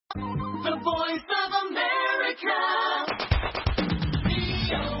The Voice of America.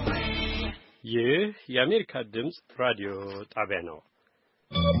 ይህ የአሜሪካ ድምፅ ራዲዮ ጣቢያ ነው።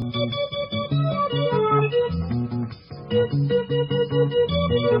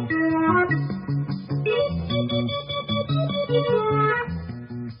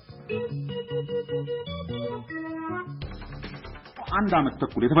 አንድ አመት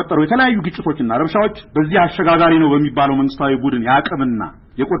ተኩል የተፈጠሩ የተለያዩ ግጭቶችና ረብሻዎች በዚህ አሸጋጋሪ ነው በሚባለው መንግስታዊ ቡድን ያቀምና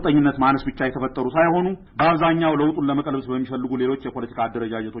የቁርጠኝነት ማነስ ብቻ የተፈጠሩ ሳይሆኑ በአብዛኛው ለውጡን ለመቀልበስ በሚፈልጉ ሌሎች የፖለቲካ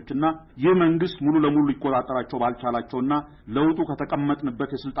አደረጃጀቶችና ይህ መንግስት ሙሉ ለሙሉ ሊቆጣጠራቸው ባልቻላቸውና ለውጡ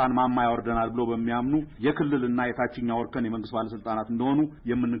ከተቀመጥንበት የስልጣን ማማ ያወርደናል ብሎ በሚያምኑ የክልልና የታችኛው ወርከን የመንግስት ባለስልጣናት እንደሆኑ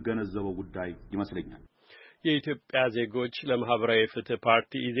የምንገነዘበው ጉዳይ ይመስለኛል። የኢትዮጵያ ዜጎች ለማህበራዊ ፍትህ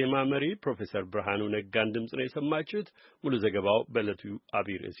ፓርቲ ኢዜማ መሪ ፕሮፌሰር ብርሃኑ ነጋን ድምጽ ነው የሰማችሁት። ሙሉ ዘገባው በዕለቱ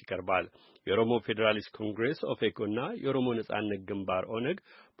አብይ ርዕስ ይቀርባል። የኦሮሞ ፌዴራሊስት ኮንግሬስ ኦፌኮና የኦሮሞ ነጻነት ግንባር ኦነግ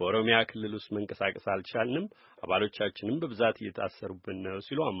በኦሮሚያ ክልል ውስጥ መንቀሳቀስ አልቻልንም፣ አባሎቻችንም በብዛት እየታሰሩብን ነው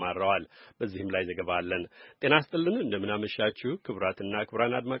ሲሉ አማረዋል። በዚህም ላይ ዘገባ አለን። ጤና ይስጥልን፣ እንደምን አመሻችሁ ክቡራትና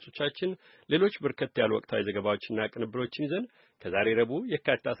ክቡራን አድማጮቻችን። ሌሎች በርከት ያሉ ወቅታዊ ዘገባዎችና ቅንብሮችን ይዘን ከዛሬ ረቡዕ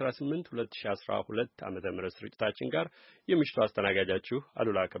የካቲት 18 2012 ዓመተ ምህረት ስርጭታችን ጋር የምሽቱ አስተናጋጃችሁ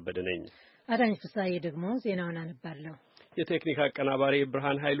አሉላ ከበደ ነኝ። አዳኝ ፍሳዬ ደግሞ ዜናውን አነባለሁ። የቴክኒክ አቀናባሪ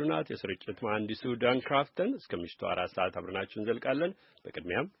ብርሃን ኃይሉ ናት። የስርጭት መሐንዲሱ ዳን ክራፍተን። እስከ ምሽቱ 4 ሰዓት አብረናችሁ እንዘልቃለን።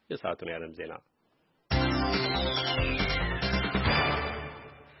 በቅድሚያም የሰዓቱን የዓለም ዜና።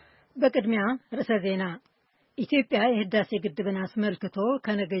 በቅድሚያ ርዕሰ ዜና። ኢትዮጵያ የህዳሴ ግድብን አስመልክቶ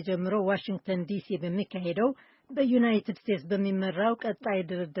ከነገ ጀምሮ ዋሽንግተን ዲሲ በሚካሄደው በዩናይትድ ስቴትስ በሚመራው ቀጣይ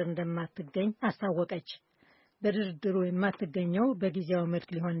ድርድር እንደማትገኝ አስታወቀች። በድርድሩ የማትገኘው በጊዜያዊ መልክ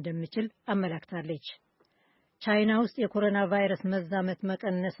ሊሆን እንደሚችል አመላክታለች። ቻይና ውስጥ የኮሮና ቫይረስ መዛመት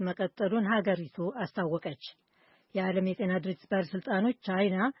መቀነስ መቀጠሉን ሀገሪቱ አስታወቀች። የዓለም የጤና ድርጅት ባለስልጣኖች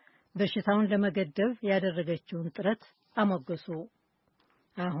ቻይና በሽታውን ለመገደብ ያደረገችውን ጥረት አሞገሱ።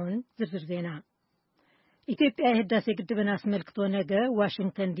 አሁን ዝርዝር ዜና። ኢትዮጵያ የህዳሴ ግድብን አስመልክቶ ነገ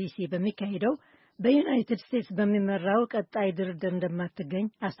ዋሽንግተን ዲሲ በሚካሄደው በዩናይትድ ስቴትስ በሚመራው ቀጣይ ድርድር እንደማትገኝ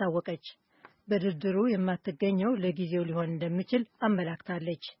አስታወቀች። በድርድሩ የማትገኘው ለጊዜው ሊሆን እንደሚችል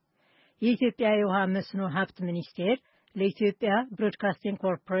አመላክታለች። የኢትዮጵያ የውሃ መስኖ ሀብት ሚኒስቴር ለኢትዮጵያ ብሮድካስቲንግ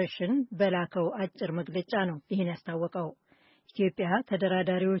ኮርፖሬሽን በላከው አጭር መግለጫ ነው ይህን ያስታወቀው። ኢትዮጵያ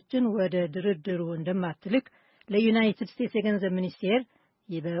ተደራዳሪዎችን ወደ ድርድሩ እንደማትልክ ለዩናይትድ ስቴትስ የገንዘብ ሚኒስቴር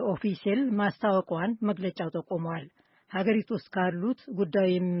በኦፊሴል ማስታወቋን መግለጫው ጠቁሟል። ሀገሪቱ ውስጥ ካሉት ጉዳዩ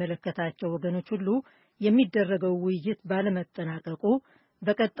የሚመለከታቸው ወገኖች ሁሉ የሚደረገው ውይይት ባለመጠናቀቁ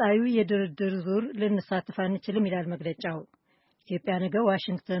በቀጣዩ የድርድር ዙር ልንሳተፍ አንችልም ይላል መግለጫው። ኢትዮጵያ ነገ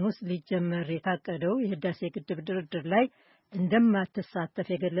ዋሽንግተን ውስጥ ሊጀመር የታቀደው የህዳሴ ግድብ ድርድር ላይ እንደማትሳተፍ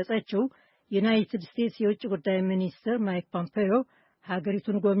የገለጸችው ዩናይትድ ስቴትስ የውጭ ጉዳይ ሚኒስትር ማይክ ፖምፔዮ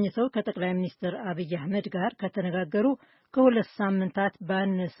ሀገሪቱን ጎብኝተው ከጠቅላይ ሚኒስትር አብይ አህመድ ጋር ከተነጋገሩ ከ2 ሳምንታት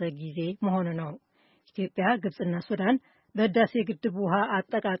ባነሰ ጊዜ መሆኑ ነው። ኢትዮጵያ፣ ግብጽና ሱዳን በህዳሴ ግድብ ውሃ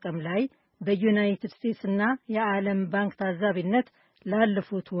አጠቃቀም ላይ በዩናይትድ ስቴትስ እና የዓለም ባንክ ታዛቢነት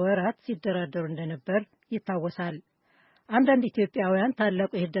ላለፉት ወራት ሲደራደሩ እንደነበር ይታወሳል። አንዳንድ ኢትዮጵያውያን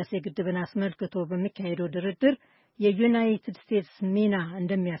ታላቁ የህዳሴ ግድብን አስመልክቶ በሚካሄደው ድርድር የዩናይትድ ስቴትስ ሚና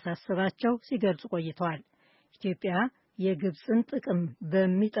እንደሚያሳስባቸው ሲገልጹ ቆይተዋል። ኢትዮጵያ የግብጽን ጥቅም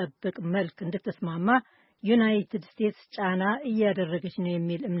በሚጠብቅ መልክ እንድትስማማ ዩናይትድ ስቴትስ ጫና እያደረገች ነው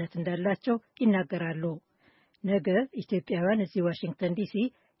የሚል እምነት እንዳላቸው ይናገራሉ። ነገ ኢትዮጵያውያን እዚህ ዋሽንግተን ዲሲ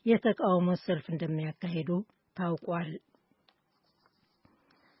የተቃውሞ ሰልፍ እንደሚያካሂዱ ታውቋል።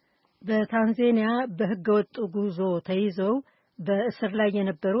 በታንዛኒያ በህገወጥ ጉዞ ተይዘው በእስር ላይ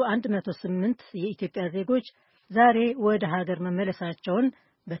የነበሩ 108 የኢትዮጵያ ዜጎች ዛሬ ወደ ሀገር መመለሳቸውን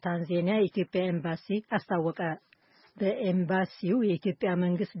በታንዛኒያ የኢትዮጵያ ኤምባሲ አስታወቀ። በኤምባሲው የኢትዮጵያ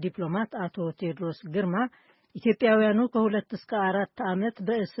መንግስት ዲፕሎማት አቶ ቴዎድሮስ ግርማ ኢትዮጵያውያኑ ከ2 እስከ 4 ዓመት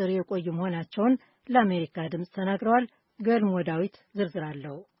በእስር የቆዩ መሆናቸውን ለአሜሪካ ድምፅ ተናግረዋል። ገልሞ ዳዊት ዝርዝር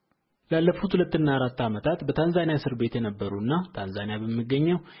አለው። ላለፉት 2 እና 4 ዓመታት በታንዛኒያ እስር ቤት የነበሩና ታንዛኒያ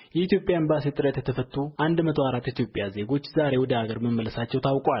በሚገኘው የኢትዮጵያ ኤምባሲ ጥረት የተፈቱ 104 ኢትዮጵያ ዜጎች ዛሬ ወደ ሀገር መመለሳቸው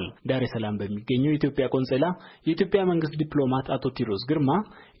ታውቋል። ዳሬ ሰላም በሚገኘው የኢትዮጵያ ቆንጽላ የኢትዮጵያ መንግስት ዲፕሎማት አቶ ቴዎድሮስ ግርማ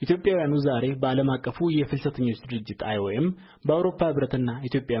ኢትዮጵያውያኑ ዛሬ በዓለም አቀፉ የፍልሰተኞች ድርጅት IOM በአውሮፓ ህብረትና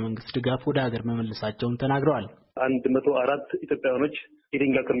ኢትዮጵያ መንግስት ድጋፍ ወደ ሀገር መመለሳቸውን ተናግረዋል። 104 ኢትዮጵያውያኖች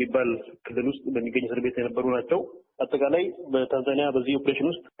ኢሪንጋ ከሚባል ክልል ውስጥ በሚገኝ እስር ቤት የነበሩ ናቸው። አጠቃላይ በታንዛኒያ በዚህ ኦፕሬሽን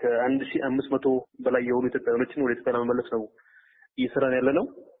ውስጥ ከ1500 በላይ የሆኑ ኢትዮጵያውያኖችን ወደ ኢትዮጵያ ለመመለስ ነው እየሰራን ያለ ነው።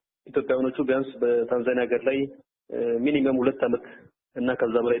 ኢትዮጵያውያኖቹ ቢያንስ በታንዛኒያ ሀገር ላይ ሚኒመም 2 ዓመት እና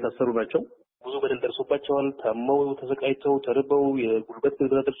ከዛ በላይ የታሰሩ ናቸው። ብዙ በደል ደርሶባቸዋል። ታመው ተሰቃይተው ተርበው የጉልበት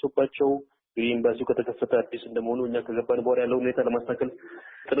ብዝበዛ ደርሶባቸው ኤምባሲው ከተከፈተ አዲስ እንደመሆኑ እኛ ከገባን በኋላ ያለው ሁኔታ ለማስተካከል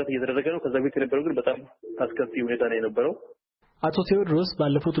ጥረት እየተደረገ ነው። ከዛ በፊት የነበረው ግን በጣም አስከፊ ሁኔታ ነው የነበረው። አቶ ቴዎድሮስ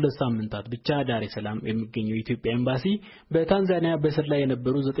ባለፉት 2 ሳምንታት ብቻ ዳሬ ሰላም የሚገኘው የኢትዮጵያ ኤምባሲ በታንዛኒያ በእስር ላይ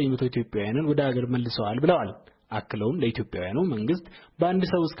የነበሩ 900 ኢትዮጵያውያንን ወደ ሀገር መልሰዋል ብለዋል። አክለውም ለኢትዮጵያውያኑ መንግስት በአንድ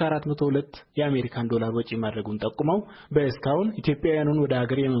ሰው እስከ 402 የአሜሪካን ዶላር ወጪ ማድረጉን ጠቁመው በእስካሁን ኢትዮጵያውያኑን ወደ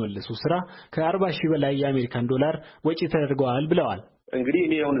ሀገር የመመለሱ ስራ ከ40 ሺህ በላይ የአሜሪካን ዶላር ወጪ ተደርገዋል ብለዋል። እንግዲህ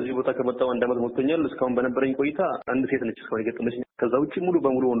እኔ አሁን እዚህ ቦታ ከመጣሁ 1 ዓመት ሞልቶኛል። እስካሁን በነበረኝ ቆይታ አንድ ሴት ነች እስካሁን የገጠመችኝ። ከዛ ውጪ ሙሉ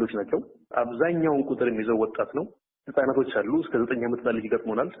በሙሉ ወንዶች ናቸው። አብዛኛውን ቁጥር የሚይዘው ወጣት ነው። ህጻናቶች አሉ። እስከ 9 ዓመት ልጅ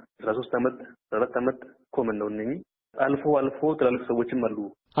ይገጥሞናል። 13 ዓመት 14 ዓመት ኮመን ነው። እነኚህ አልፎ ትላልቅ ሰዎችም አሉ።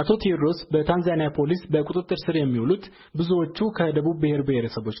 አቶ ቴዎድሮስ በታንዛኒያ ፖሊስ በቁጥጥር ስር የሚውሉት ብዙዎቹ ከደቡብ ብሔር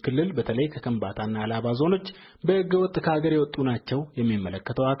ብሔረሰቦች ክልል በተለይ ከከምባታና አላባ ዞኖች በህገወጥ ከሀገር የወጡ ናቸው።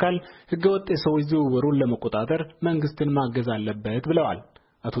 የሚመለከተው አካል ህገወጥ የሰዎች ዝውውሩን ለመቆጣጠር መንግስትን ማገዝ አለበት ብለዋል።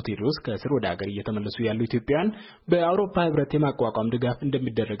 አቶ ቴዎድሮስ ከእስር ወደ ሀገር እየተመለሱ ያሉ ኢትዮጵያውያን በአውሮፓ ህብረት የማቋቋም ድጋፍ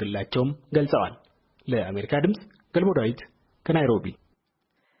እንደሚደረግላቸውም ገልጸዋል። ለአሜሪካ ድምጽ ገልሞ ዳዊት ከናይሮቢ።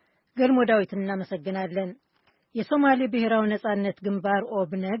 ገልሞ ዳዊት እናመሰግናለን። የሶማሌ ብሔራዊ ነጻነት ግንባር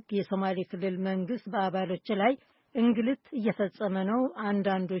ኦብነግ የሶማሌ ክልል መንግስት በአባሎች ላይ እንግልት እየፈጸመ ነው፣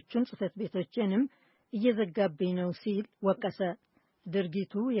 አንዳንዶቹን ጽህፈት ቤቶችንም እየዘጋብኝ ነው ሲል ወቀሰ።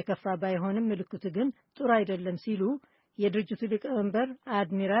 ድርጊቱ የከፋ ባይሆንም ምልክቱ ግን ጥሩ አይደለም ሲሉ የድርጅቱ ሊቀመንበር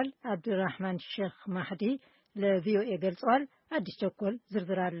አድሚራል አብዱራህማን ሼክ ማህዲ ለቪኦኤ ገልጸዋል። አዲስ ቸኮል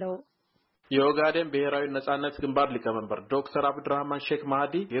ዝርዝር አለው። የኦጋዴን ብሔራዊ ነጻነት ግንባር ሊቀመንበር ዶክተር አብዱራህማን ሼክ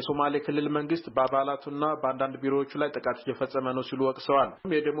ማህዲ የሶማሌ ክልል መንግስት በአባላቱና በአንዳንድ ቢሮዎቹ ላይ ጥቃት እየፈጸመ ነው ሲሉ ወቅሰዋል።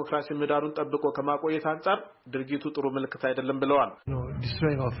 የዲሞክራሲ ምህዳሩን ጠብቆ ከማቆየት አንጻር ድርጊቱ ጥሩ ምልክት አይደለም ብለዋል።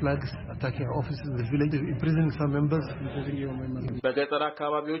 በገጠር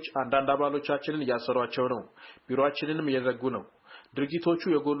አካባቢዎች አንዳንድ አባሎቻችንን እያሰሯቸው ነው፣ ቢሮአችንንም እየዘጉ ነው። ድርጊቶቹ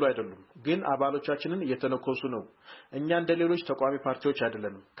የጎሉ አይደሉም፣ ግን አባሎቻችንን እየተነኮሱ ነው። እኛ እንደሌሎች ተቋሚ ፓርቲዎች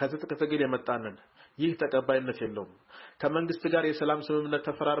አይደለንም፣ ከትጥቅ ትግል የመጣንን። ይህ ተቀባይነት የለውም። ከመንግስት ጋር የሰላም ስምምነት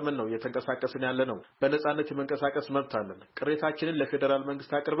ተፈራርመን ነው እየተንቀሳቀስን ያለ ነው። በነጻነት የመንቀሳቀስ መብት አለን። ቅሬታችንን ለፌደራል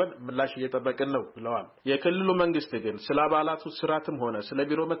መንግስት አቅርበን ምላሽ እየጠበቅን ነው ብለዋል። የክልሉ መንግስት ግን ስለ አባላቱ ስራትም ሆነ ስለ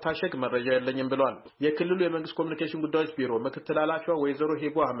ቢሮ መታሸግ መረጃ የለኝም ብለዋል። የክልሉ የመንግስት ኮሚኒኬሽን ጉዳዮች ቢሮ ምክትል ኃላፊዋ ወይዘሮ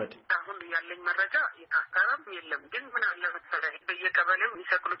ሄቦ አህመድ አሁን ያለኝ መረጃ የታሰረም የለም፣ ግን ምን አለ መሰለኝ በየቀበሌው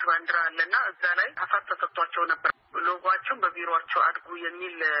የሚሰቅሉት ባንዲራ አለና እዛ ላይ አፋት ተሰጥቷቸው ነበር። ሎጓቸው በቢሮአቸው አድጉ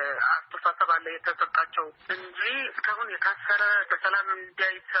የሚል አስተሳሰብ አለ የተሰጣቸው እንጂ እስካሁን የታሰረ በሰላም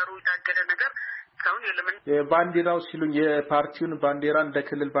እንዳይሰሩ የታገደ ነገር እስካሁን የለም። የባንዲራው ሲሉኝ የፓርቲውን ባንዲራ እንደ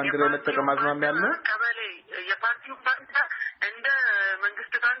ክልል ባንዲራ የመጠቀም አዝማሚያ ያለ ነው። ቀበሌ የፓርቲው ባንዲራ እንደ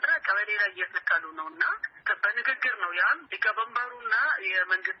መንግስት ባንዲራ ቀበሌ ላይ እየሰቀሉ ነውና በንግግር ነው። ያም ሊቀመንበሩና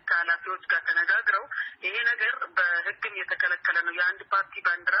የመንግስት ኃላፊዎች ጋር ተነጋግረው ይሄ ነገር በህግም የተከለከለ ነው፣ የአንድ ፓርቲ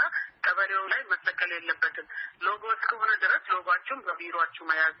ባንዲራ ቀበሌው ላይ መሰቀል የለበትም፣ ሎጎ እስከሆነ ድረስ ሎጓችሁም በቢሮአችሁ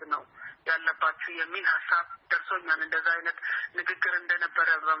መያዝ ነው ያለባችሁ የሚል ሀሳብ ደርሶኛል። እንደዛ አይነት ንግግር እንደነበረ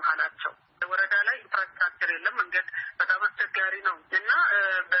በመሀላቸው ወረዳ ላይ ኢንፍራስትራክቸር የለም፣ መንገድ በጣም አስቸጋሪ ነው እና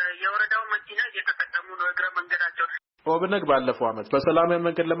የወረዳው መኪና እየተጠቀሙ ነው እግረ መንገዳቸው። ኦብነግ ባለፈው ዓመት በሰላማዊ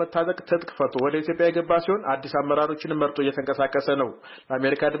መንገድ ለመታጠቅ ትጥቅ ፈቶ ወደ ኢትዮጵያ የገባ ሲሆን አዲስ አመራሮችን መርጦ እየተንቀሳቀሰ ነው።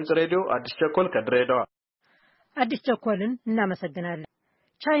 ለአሜሪካ ድምጽ ሬዲዮ አዲስ ቸኮል ከድሬዳዋ። አዲስ ቸኮልን እናመሰግናለን።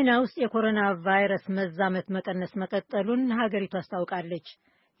 ቻይና ውስጥ የኮሮና ቫይረስ መዛመት መቀነስ መቀጠሉን ሀገሪቱ አስታውቃለች።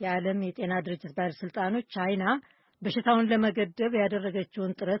 የዓለም የጤና ድርጅት ባለስልጣኖች ቻይና በሽታውን ለመገደብ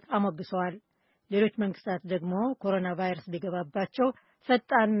ያደረገችውን ጥረት አሞግሰዋል። ሌሎች መንግስታት ደግሞ ኮሮና ቫይረስ ቢገባባቸው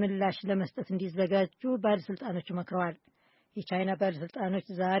ፈጣን ምላሽ ለመስጠት እንዲዘጋጁ ባለስልጣኖች መክረዋል። የቻይና ባለስልጣኖች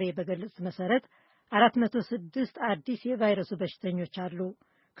ዛሬ በገለጹት መሰረት 406 አዲስ የቫይረሱ በሽተኞች አሉ።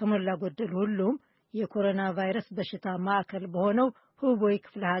 ከሞላ ጎደል ሁሉም የኮሮና ቫይረስ በሽታ ማዕከል በሆነው ሁቤይ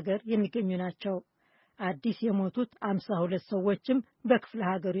ክፍለ ሀገር የሚገኙ ናቸው። አዲስ የሞቱት 52 ሰዎችም በክፍለ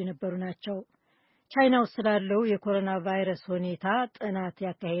ሀገሩ የነበሩ ናቸው። ቻይና ውስጥ ስላለው የኮሮና ቫይረስ ሁኔታ ጥናት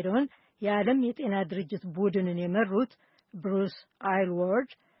ያካሄደውን የዓለም የጤና ድርጅት ቡድንን የመሩት ብሩስ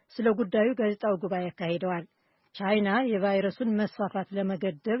አይልወርድ ስለ ጉዳዩ ጋዜጣዊ ጉባኤ ያካሂደዋል። ቻይና የቫይረሱን መስፋፋት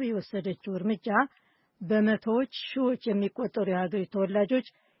ለመገደብ የወሰደችው እርምጃ በመቶዎች ሺዎች የሚቆጠሩ የሀገሪቱ ተወላጆች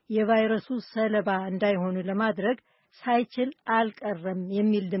የቫይረሱ ሰለባ እንዳይሆኑ ለማድረግ ሳይችል አልቀረም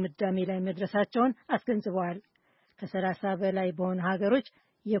የሚል ድምዳሜ ላይ መድረሳቸውን አስገንዝበዋል። ከ30 በላይ በሆኑ ሀገሮች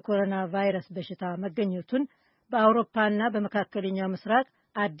የኮሮና ቫይረስ በሽታ መገኘቱን፣ በአውሮፓና በመካከለኛው ምስራቅ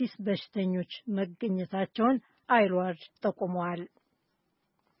አዲስ በሽተኞች መገኘታቸውን አይልዋርድ ጠቁመዋል።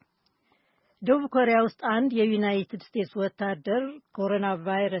 ደቡብ ኮሪያ ውስጥ አንድ የዩናይትድ ስቴትስ ወታደር ኮሮና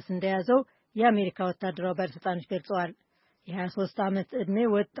ቫይረስ እንደያዘው የአሜሪካ ወታደራዊ ባለስልጣኖች ገልጸዋል። የ23 ዓመት ዕድሜ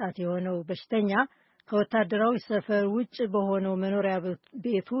ወጣት የሆነው በሽተኛ ከወታደራዊ ሰፈር ውጭ በሆነው መኖሪያ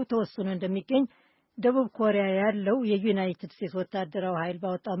ቤቱ ተወስኖ እንደሚገኝ ደቡብ ኮሪያ ያለው የዩናይትድ ስቴትስ ወታደራዊ ኃይል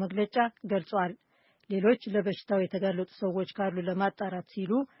ባወጣው መግለጫ ገልጿል። ሌሎች ለበሽታው የተጋለጡ ሰዎች ካሉ ለማጣራት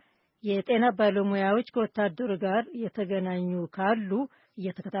ሲሉ የጤና ባለሙያዎች ከወታደሩ ጋር የተገናኙ ካሉ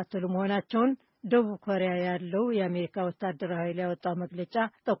እየተከታተሉ መሆናቸውን ደቡብ ኮሪያ ያለው የአሜሪካ ወታደራዊ ኃይል ያወጣው መግለጫ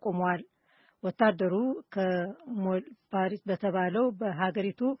ጠቁሟል። ወታደሩ ከሞልባሪት በተባለው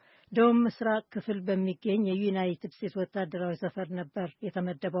በሀገሪቱ ደቡብ ምስራቅ ክፍል በሚገኝ የዩናይትድ ስቴትስ ወታደራዊ ሰፈር ነበር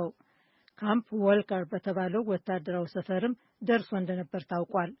የተመደበው። ካምፕ ወልከር በተባለው ወታደራዊ ሰፈርም ደርሶ እንደነበር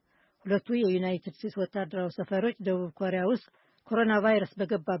ታውቋል። ሁለቱ የዩናይትድ ስቴትስ ወታደራዊ ሰፈሮች ደቡብ ኮሪያ ውስጥ ኮሮና ቫይረስ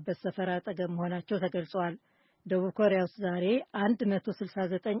በገባበት ሰፈር አጠገብ መሆናቸው ተገልጿል። ደቡብ ኮሪያ ውስጥ ዛሬ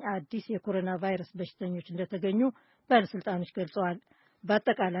 169 አዲስ የኮሮና ቫይረስ በሽተኞች እንደተገኙ ባለስልጣኖች ገልጸዋል።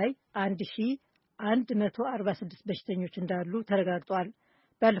 በአጠቃላይ 1146 በሽተኞች እንዳሉ ተረጋግጧል።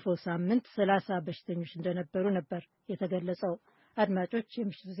 ባለፈው ሳምንት 30 በሽተኞች እንደነበሩ ነበር የተገለጸው። አድማጮች፣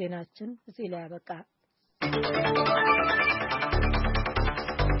 የምሽቱ ዜናችን እዚህ ላይ ያበቃ።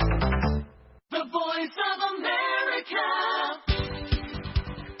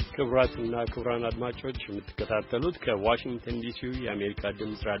 ክቡራትና ክቡራን አድማጮች የምትከታተሉት ከዋሽንግተን ዲሲው የአሜሪካ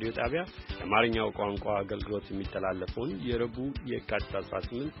ድምፅ ራዲዮ ጣቢያ የአማርኛው ቋንቋ አገልግሎት የሚተላለፈውን የረቡዕ የካቲት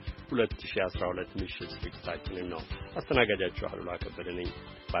 18 2012 ምሽት ዝግጅታችንን ነው። አስተናጋጃችሁ አሉላ ከበደ ነኝ።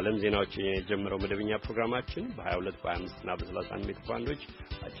 በዓለም ዜናዎች የጀመረው መደበኛ ፕሮግራማችን በ22 በ25 እና በ31 ሜትር ባንዶች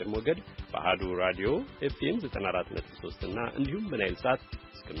አጭር ሞገድ በአሃዱ ራዲዮ ኤፍኤም 94.3 እና እንዲሁም በናይል ሳት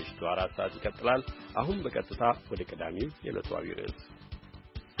እስከ ምሽቱ 4 ሰዓት ይቀጥላል። አሁን በቀጥታ ወደ ቀዳሚው የዕለቱ አብይ ርዕስ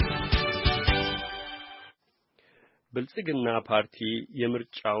ብልጽግና ፓርቲ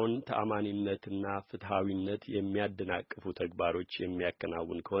የምርጫውን ተአማኒነትና ፍትሃዊነት የሚያደናቅፉ ተግባሮች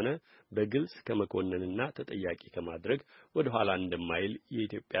የሚያከናውን ከሆነ በግልጽ ከመኮንንና ተጠያቂ ከማድረግ ወደ ኋላ እንደማይል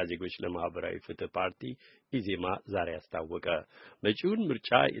የኢትዮጵያ ዜጎች ለማህበራዊ ፍትህ ፓርቲ ኢዜማ ዛሬ አስታወቀ። መጪውን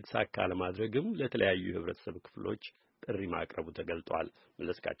ምርጫ የተሳካ ለማድረግም ለተለያዩ የህብረተሰብ ክፍሎች ጥሪ ማቅረቡ ተገልጧል።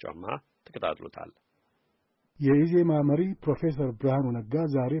 መለስካቸውማ ተከታትሎታል። የኢዜማ መሪ ፕሮፌሰር ብርሃኑ ነጋ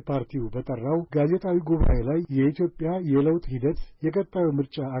ዛሬ ፓርቲው በጠራው ጋዜጣዊ ጉባኤ ላይ የኢትዮጵያ የለውጥ ሂደት፣ የቀጣዩ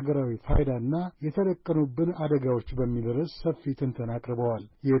ምርጫ አገራዊ ፋይዳና የተደቀኑብን አደጋዎች በሚል ርዕስ ሰፊ ትንተና አቅርበዋል።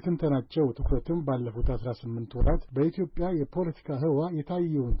 የትንተናቸው ትኩረትም ባለፉት 18 ወራት በኢትዮጵያ የፖለቲካ ህዋ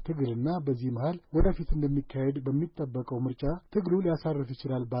የታየውን ትግልና በዚህ መሃል ወደፊት እንደሚካሄድ በሚጠበቀው ምርጫ ትግሉ ሊያሳርፍ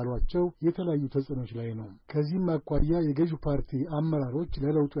ይችላል ባሏቸው የተለያዩ ተጽዕኖች ላይ ነው። ከዚህም አኳያ የገዢው ፓርቲ አመራሮች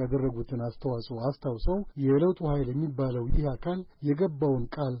ለለውጡ ያደረጉትን አስተዋጽኦ አስታውሰው የለውጡ ኃይል የሚባለው ይህ አካል የገባውን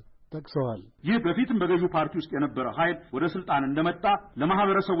ቃል ጠቅሰዋል። ይህ በፊትም በገዢው ፓርቲ ውስጥ የነበረ ኃይል ወደ ስልጣን እንደመጣ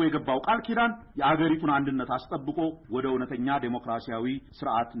ለማህበረሰቡ የገባው ቃል ኪዳን የአገሪቱን አንድነት አስጠብቆ ወደ እውነተኛ ዴሞክራሲያዊ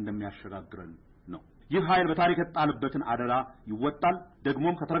ስርዓት እንደሚያሸጋግረን ነው። ይህ ኃይል በታሪክ የተጣለበትን አደራ ይወጣል።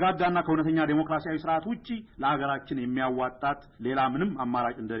 ደግሞም ከተረጋጋና ከእውነተኛ ዴሞክራሲያዊ ስርዓት ውጪ ለሀገራችን የሚያዋጣት ሌላ ምንም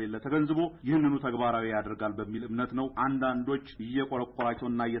አማራጭ እንደሌለ ተገንዝቦ ይህንኑ ተግባራዊ ያደርጋል በሚል እምነት ነው አንዳንዶች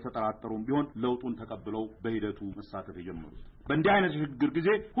እየቆረቆራቸውና እየተጠራጠሩም ቢሆን ለውጡን ተቀብለው በሂደቱ መሳተፍ የጀመሩት። በእንዲህ አይነት ሽግግር ጊዜ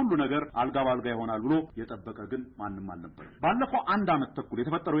ሁሉ ነገር አልጋ ባልጋ ይሆናል ብሎ የጠበቀ ግን ማንም አልነበረም። ባለፈው 1 ዓመት ተኩል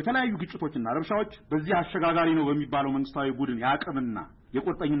የተፈጠሩ የተለያዩ ግጭቶችና ረብሻዎች በዚህ አሸጋጋሪ ነው በሚባለው መንግስታዊ ቡድን የአቅምና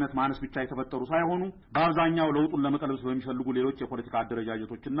የቁርጠኝነት ማነስ ብቻ የተፈጠሩ ሳይሆኑ በአብዛኛው ለውጡን ለመቀልበስ በሚፈልጉ ሌሎች የፖለቲካ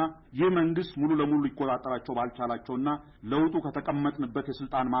አደረጃጀቶችና ይህ መንግስት ሙሉ ለሙሉ ሊቆጣጠራቸው ባልቻላቸውና ለውጡ ከተቀመጥንበት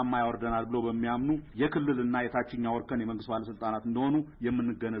የስልጣን ማማ ያወርደናል ብሎ በሚያምኑ የክልልና የታችኛው እርከን የመንግስት ባለስልጣናት እንደሆኑ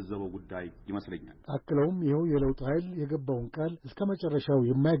የምንገነዘበው ጉዳይ ይመስለኛል። አክለውም ይኸው የለውጥ ኃይል የገባውን ቃል እስከ መጨረሻው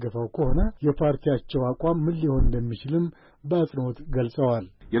የማይገፋው ከሆነ የፓርቲያቸው አቋም ምን ሊሆን እንደሚችልም በአጽንኦት ገልጸዋል።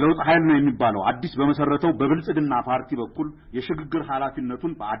 የለውጥ ኃይል ነው የሚባለው አዲስ በመሰረተው በብልጽግና ፓርቲ በኩል የሽግግር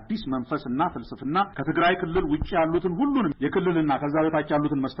ኃላፊነቱን በአዲስ መንፈስና ፍልስፍና ከትግራይ ክልል ውጪ ያሉትን ሁሉንም የክልልና ከዛ በታች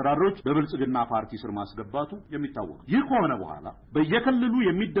ያሉትን መስተዳድሮች በብልጽግና ፓርቲ ስር ማስገባቱ የሚታወቅ። ይህ ከሆነ በኋላ በየክልሉ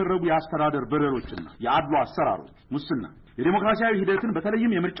የሚደረጉ የአስተዳደር በደሎችና የአድሎ አሰራሮች፣ ሙስና፣ የዲሞክራሲያዊ ሂደትን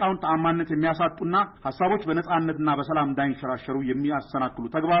በተለይም የምርጫውን ተአማንነት የሚያሳጡና ሐሳቦች በነጻነትና በሰላም እንዳይንሸራሸሩ የሚያሰናክሉ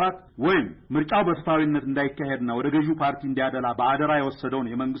ተግባራት ወይም ምርጫው በፍትሃዊነት እንዳይካሄድና ወደ ገዢው ፓርቲ እንዲያደላ በአደራ የወሰደውን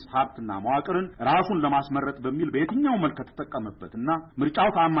የመንግስት ሀብትና መዋቅርን ራሱን ለማስመረጥ በሚል በየትኛው መልክ ተጠቀመበትና ምርጫው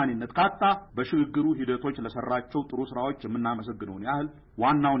ተአማንነት ካጣ በሽግግሩ ሂደቶች ለሰራቸው ጥሩ ስራዎች የምናመሰግነውን ያህል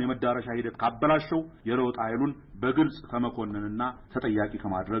ዋናውን የመዳረሻ ሂደት ካበላሸው የለውጥ ኃይሉን በግልጽ ከመኮንንና ተጠያቂ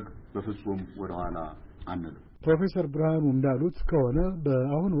ከማድረግ በፍጹም ወደ ኋላ አንልም። ፕሮፌሰር ብርሃኑ እንዳሉት ከሆነ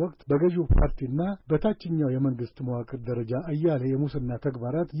በአሁኑ ወቅት በገዢው ፓርቲና በታችኛው የመንግስት መዋቅር ደረጃ አያሌ የሙስና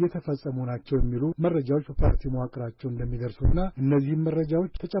ተግባራት እየተፈጸሙ ናቸው የሚሉ መረጃዎች በፓርቲ መዋቅራቸው እንደሚደርሱና እነዚህም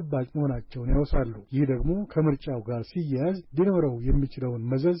መረጃዎች ተጨባጭ መሆናቸውን ያወሳሉ። ይህ ደግሞ ከምርጫው ጋር ሲያያዝ ሊኖረው የሚችለውን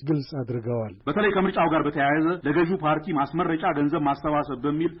መዘዝ ግልጽ አድርገዋል። በተለይ ከምርጫው ጋር በተያያዘ ለገዢው ፓርቲ ማስመረጫ ገንዘብ ማሰባሰብ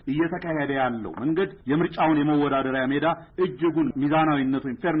በሚል እየተካሄደ ያለው መንገድ የምርጫውን የመወዳደሪያ ሜዳ እጅጉን ሚዛናዊነት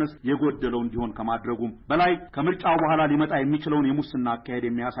ወይም ፌርነስ የጎደለው እንዲሆን ከማድረጉም በላይ ከምርጫው በኋላ ሊመጣ የሚችለውን የሙስና አካሄድ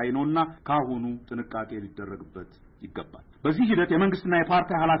የሚያሳይ ነውና ካሁኑ ጥንቃቄ ሊደረግበት ይገባል። በዚህ ሂደት የመንግስትና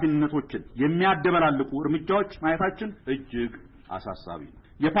የፓርቲ ኃላፊነቶችን የሚያደበላልቁ እርምጃዎች ማየታችን እጅግ አሳሳቢ ነው።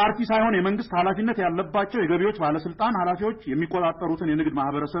 የፓርቲ ሳይሆን የመንግስት ኃላፊነት ያለባቸው የገቢዎች ባለስልጣን ኃላፊዎች የሚቆጣጠሩትን የንግድ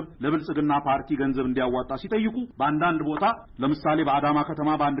ማህበረሰብ ለብልጽግና ፓርቲ ገንዘብ እንዲያዋጣ ሲጠይቁ በአንዳንድ ቦታ ለምሳሌ በአዳማ ከተማ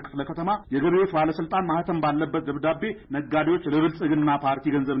በአንድ ክፍለ ከተማ የገቢዎች ባለስልጣን ማህተም ባለበት ደብዳቤ ነጋዴዎች ለብልጽግና ፓርቲ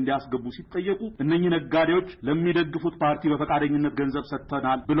ገንዘብ እንዲያስገቡ ሲጠየቁ እነኚህ ነጋዴዎች ለሚደግፉት ፓርቲ በፈቃደኝነት ገንዘብ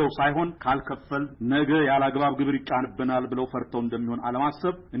ሰጥተናል ብለው ሳይሆን ካልከፈል ነገ ያላግባብ ግብር ይጫንብናል ብለው ፈርተው እንደሚሆን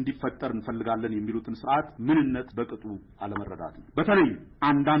አለማሰብ እንዲፈጠር እንፈልጋለን የሚሉትን ስርዓት ምንነት በቅጡ አለመረዳት ነው። በተለይ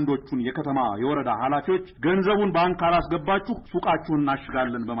አንዳንዶቹን የከተማ የወረዳ ኃላፊዎች ገንዘቡን ባንክ አላስገባችሁ ሱቃችሁን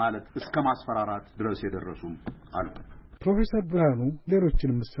እናሽጋለን በማለት እስከ ማስፈራራት ድረስ የደረሱም አሉ። ፕሮፌሰር ብርሃኑ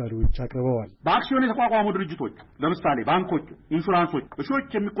ሌሎችንም ምሳሌዎች አቅርበዋል። በአክሲዮን የተቋቋሙ ድርጅቶች ለምሳሌ ባንኮች፣ ኢንሹራንሶች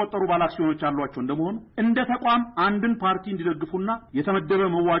በሺዎች የሚቆጠሩ ባለአክሲዮኖች ያሏቸው እንደመሆኑ እንደ ተቋም አንድን ፓርቲ እንዲደግፉና የተመደበ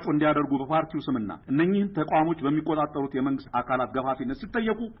መዋጮ እንዲያደርጉ በፓርቲው ስምና እነኚህን ተቋሞች በሚቆጣጠሩት የመንግስት አካላት ገፋፊነት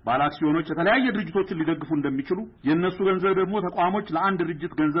ሲጠየቁ ባለአክሲዮኖች የተለያየ ድርጅቶችን ሊደግፉ እንደሚችሉ የነሱ ገንዘብ ደግሞ ተቋሞች ለአንድ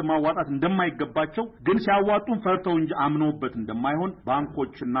ድርጅት ገንዘብ ማዋጣት እንደማይገባቸው ግን ሲያዋጡም ፈርተው እንጂ አምነውበት እንደማይሆን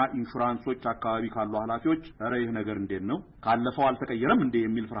ባንኮችና ኢንሹራንሶች አካባቢ ካሉ ኃላፊዎች ኧረ ይህ ነገር እንዴት ነው ካለፈው አልተቀየረም እንደ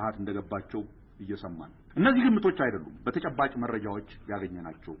የሚል ፍርሃት እንደገባቸው እየሰማን እነዚህ ግምቶች አይደሉም፣ በተጨባጭ መረጃዎች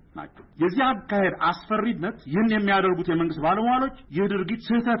ያገኘናቸው ናቸው። የዚህ አካሄድ አስፈሪነት ይህን የሚያደርጉት የመንግስት ባለሟሎች ይህ ድርጊት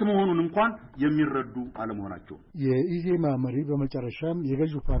ስህተት መሆኑን እንኳን የሚረዱ አለመሆናቸው። የኢዜማ መሪ በመጨረሻም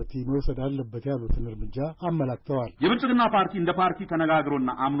የገዢው ፓርቲ መውሰድ አለበት ያሉትን እርምጃ አመላክተዋል። የብልጽግና ፓርቲ እንደ ፓርቲ ተነጋግሮና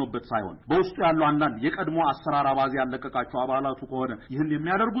አምኖበት ሳይሆን በውስጡ ያለው አንዳንድ የቀድሞ አሰራር አባዜ ያለቀቃቸው አባላቱ ከሆነ ይህን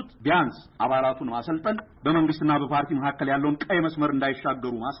የሚያደርጉት ቢያንስ አባላቱን ማሰልጠን፣ በመንግስትና በፓርቲ መካከል ያለውን ቀይ መስመር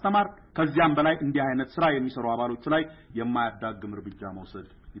እንዳይሻገሩ ማስተማር፣ ከዚያም በላይ እንዲህ አይነት ስራ የሚሰሩ አባሎች ላይ የማያዳግም እርምጃ መውሰድ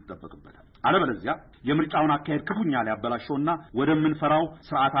ይጠበቅበታል። አለበለዚያ የምርጫውን አካሄድ ክፉኛ ሊያበላሸውና ወደምንፈራው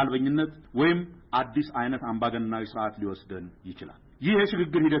ስርዓት አልበኝነት ወይም አዲስ አይነት አምባገነናዊ ስርዓት ሊወስደን ይችላል። ይህ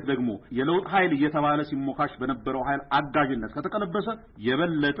የሽግግር ሂደት ደግሞ የለውጥ ኃይል እየተባለ ሲሞካሽ በነበረው ኃይል አጋዥነት ከተቀለበሰ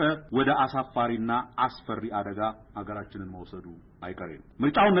የበለጠ ወደ አሳፋሪና አስፈሪ አደጋ አገራችንን መውሰዱ አይቀሬ ነው።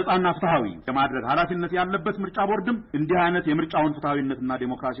 ምርጫውን ነፃና ፍትሃዊ የማድረግ ኃላፊነት ያለበት ምርጫ ቦርድም እንዲህ አይነት የምርጫውን ፍትሃዊነትና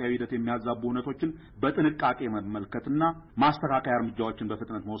ዴሞክራሲያዊ ሂደት የሚያዛቡ ሁነቶችን በጥንቃቄ መመልከትና ማስተካከያ እርምጃዎችን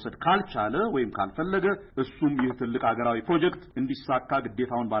በፍጥነት መውሰድ ካልቻለ ወይም ካልፈለገ እሱም ይህ ትልቅ ሀገራዊ ፕሮጀክት እንዲሳካ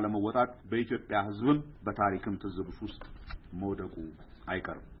ግዴታውን ባለመወጣት በኢትዮጵያ ሕዝብም በታሪክም ትዝብት ውስጥ መውደቁ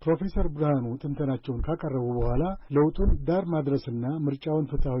አይቀርም። ፕሮፌሰር ብርሃኑ ትንተናቸውን ካቀረቡ በኋላ ለውጡን ዳር ማድረስና ምርጫውን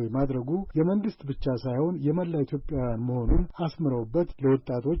ፍትሃዊ ማድረጉ የመንግስት ብቻ ሳይሆን የመላ ኢትዮጵያውያን መሆኑን አስምረውበት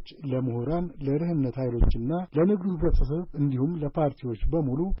ለወጣቶች፣ ለምሁራን፣ ለደህንነት ኃይሎችና ለንግዱ ህብረተሰብ እንዲሁም ለፓርቲዎች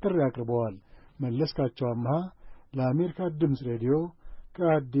በሙሉ ጥሪ አቅርበዋል። መለስካቸው አምሃ ለአሜሪካ ድምፅ ሬዲዮ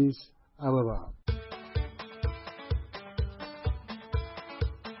ከአዲስ አበባ።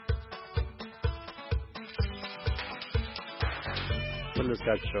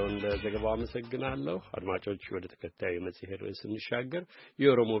 መለስካቸውን ለዘገባው አመሰግናለሁ። አድማጮች ወደ ተከታዩ መጽሔት ርዕስ እንሻገር።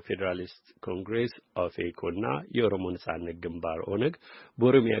 የኦሮሞ ፌዴራሊስት ኮንግሬስ ኦፌኮና የኦሮሞ ነጻነት ግንባር ኦነግ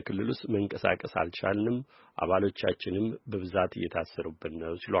በኦሮሚያ ክልል ውስጥ መንቀሳቀስ አልቻልንም፣ አባሎቻችንም በብዛት እየታሰሩብን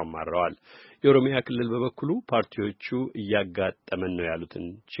ነው ሲሉ አማረዋል። የኦሮሚያ ክልል በበኩሉ ፓርቲዎቹ እያጋጠመን ነው ያሉትን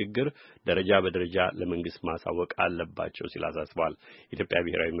ችግር ደረጃ በደረጃ ለመንግስት ማሳወቅ አለባቸው ሲል አሳስበዋል። የኢትዮጵያ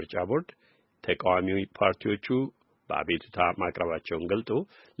ብሔራዊ ምርጫ ቦርድ ተቃዋሚ ፓርቲዎቹ በአቤቱታ ማቅረባቸውን ገልጦ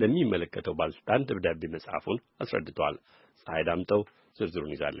ለሚመለከተው ባለስልጣን ደብዳቤ መጻፉን አስረድቷል። ፀሐይ ዳምጠው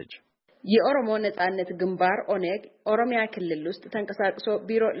ዝርዝሩን ይዛለች። የኦሮሞ ነጻነት ግንባር ኦነግ ኦሮሚያ ክልል ውስጥ ተንቀሳቅሶ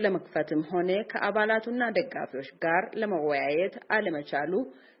ቢሮ ለመክፈትም ሆነ ከአባላቱና ደጋፊዎች ጋር ለመወያየት አለመቻሉ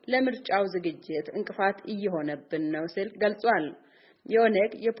ለምርጫው ዝግጅት እንቅፋት እየሆነብን ነው ሲል ገልጿል።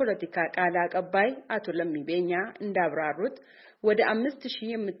 የኦነግ የፖለቲካ ቃል አቀባይ አቶ ለሚቤኛ እንዳብራሩት ወደ 5000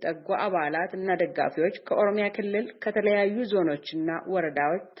 የሚጠጉ አባላት እና ደጋፊዎች ከኦሮሚያ ክልል ከተለያዩ ዞኖችና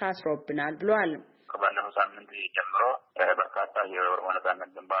ወረዳዎች ታስሮብናል ብለዋል። ከባለፈው ሳምንት ጀምሮ በርካታ የኦሮሞ ነጻነት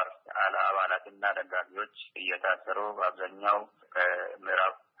ግንባር አባላትና ደጋፊዎች እየታሰሩ በአብዛኛው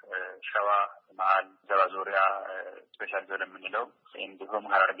ከምዕራብ ሸዋ፣ መሀል ዙሪያ ስፔሻል ዞን የምንለው እንዲሁም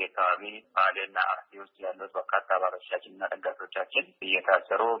ሀረርጌ አካባቢ፣ ባሌና አርሲ ውስጥ ያሉት በርካታ አባሎቻችንና ደጋፊዎቻችን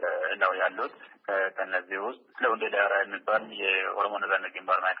እየታሰሩ ነው ያሉት። ከነዚህ ውስጥ ለውንዴ ዳራ የሚባል የኦሮሞ ነጻነት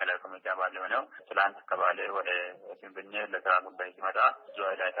ግንባር ማዕከላዊ ኮሚቴ አባል የሆነው ትላንት ከባሌ ወደ ፊንፊኔ ለስራ ጉዳይ ሲመጣ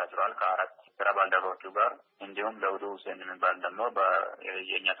ዙዋይ ላይ ታስሯል ከአራት ስራ ባልደረቦቹ ጋር። እንዲሁም ለውዱ ሁሴን የሚባል ደግሞ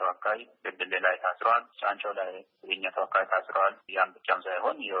የኛ ተወካይ ግድሌ ላይ ታስሯል። ጫንጮ ላይ የኛ ተወካይ ታስሯል። ያም ብቻም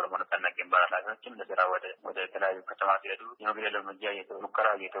ሳይሆን የኦሮሞ ነጻነት ግንባር ኃላፊዎችም ለስራ ወደ ተለያዩ ከተማ ሲሄዱ የመግደል እርምጃ ሙከራ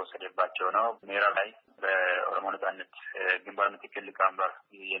እየተወሰደባቸው ነው። ምዕራብ ላይ በኦሮሞ ነጻነት ግንባር ምክትል ሊቀመንበር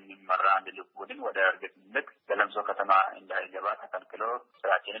የሚመራ አንድ ልዑክ ቡድን ወደ እርግጥነት ገለምሶ ከተማ እንዳይገባ ተከልክሎ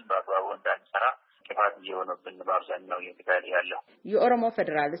ስራችንን በአግባቡ እንዳንሰራ ጥፋት እየሆነብን በአብዛኛው እየተካሄደ ያለው። የኦሮሞ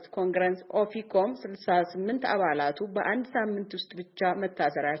ፌዴራሊስት ኮንግረስ ኦፊኮም 68 አባላቱ በአንድ ሳምንት ውስጥ ብቻ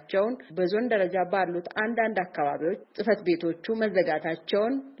መታሰራቸውን በዞን ደረጃ ባሉት አንዳንድ አካባቢዎች ጽህፈት ቤቶቹ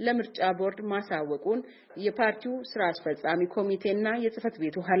መዘጋታቸውን ለምርጫ ቦርድ ማሳወቁን የፓርቲው ስራ አስፈጻሚ ኮሚቴና የጽህፈት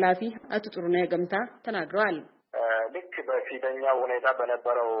ቤቱ ኃላፊ አቶ ጥሩነህ ገምታ ተናግረዋል። ልክ በፊተኛው ሁኔታ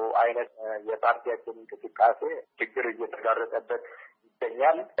በነበረው አይነት የፓርቲያችን እንቅስቃሴ ችግር እየተጋረጠበት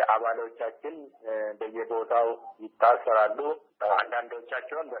ይገኛል። አባሎቻችን በየቦታው ይታሰራሉ።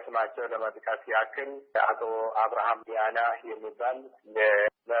 አንዳንዶቻቸውን በስማቸው ለመጥቀስ ያክል አቶ አብርሃም ዲያና የሚባል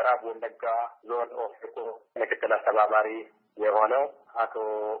የምዕራብ ወለጋ ዞን ኦፌኮ ምክትል አስተባባሪ የሆነው፣ አቶ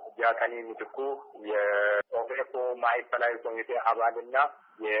ጃካኒ ምትኩ የኦፌኮ ማዕከላዊ ኮሚቴ አባልና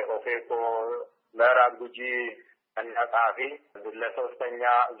የኦፌኮ ምዕራብ ጉጂ እና ጸሐፊ ለሶስተኛ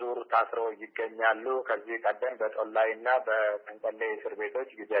ዙር ታስረው ይገኛሉ። ከዚህ ቀደም በጦላይና በጠንቀሌ እስር ቤቶች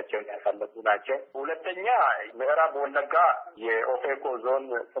ጊዜያቸውን ያሳለፉ ናቸው። ሁለተኛ ምዕራብ ወለጋ የኦፌኮ ዞን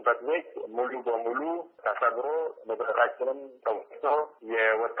ጽሕፈት ቤት ሙሉ በሙሉ ተሰብሮ ንብረታችንም ተወስዶ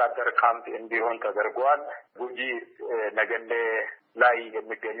የወታደር ካምፕ እንዲሆን ተደርጓል። ጉጂ ነገሌ ላይ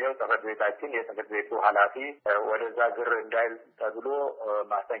የሚገኘው ጽሕፈት ቤታችን የጽሕፈት ቤቱ ኃላፊ ወደዛ ዝር እንዳይል ተብሎ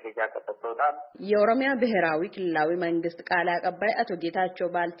ማስጠንቀቂያ ተሰጥቶታል። የኦሮሚያ ብሔራዊ ክልላዊ መንግስት ቃል አቀባይ አቶ ጌታቸው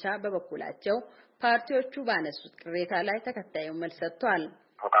ባልቻ በበኩላቸው ፓርቲዎቹ ባነሱት ቅሬታ ላይ ተከታዩን መልስ ሰጥቷል።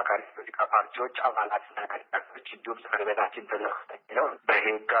 ተፎካካሪ ፖለቲካ ፓርቲዎች አባላትና ደጋፊዎች እንዲሁም ጽሕፈት ቤታችን ተዘግተው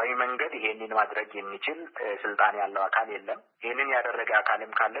በህጋዊ መንገድ ይሄንን ማድረግ የሚችል ስልጣን ያለው አካል የለም። ይሄንን ያደረገ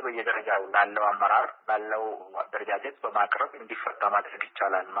አካልም ካለ በየደረጃው ላለው አመራር ላለው አደረጃጀት በማቅረብ እንዲፈታ ማድረግ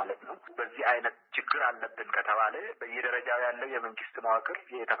ይቻላል ማለት ነው። በዚህ አይነት ችግር አለብን ከተባለ በየደረጃው ያለው የመንግስት መዋቅር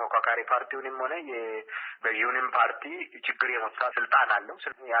የተፎካካሪ ፓርቲውንም ሆነ የገዢውንም ፓርቲ ችግር የመፍታት ስልጣን አለው።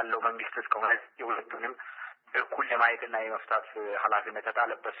 ያለው መንግስት እስከሆነ የሁለቱንም እኩል የማየትና የመፍታት ኃላፊነት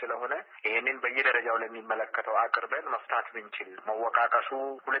ተጣለበት ስለሆነ ይሄንን በየደረጃው ለሚመለከተው አቅርበን መፍታት ብንችል መወቃቀሱ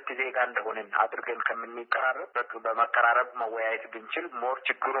ሁለት ዜጋ እንደሆነን አድርገን ከምንቀራረብ በመቀራረብ መወያየት ብንችል ሞር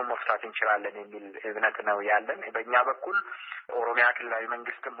ችግሩን መፍታት እንችላለን የሚል እምነት ነው ያለን። በእኛ በኩል ኦሮሚያ ክልላዊ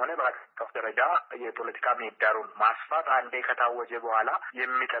መንግስትም ሆነ በአቀፍ ደረጃ የፖለቲካ ምህዳሩን ማስፋት አንዴ ከታወጀ በኋላ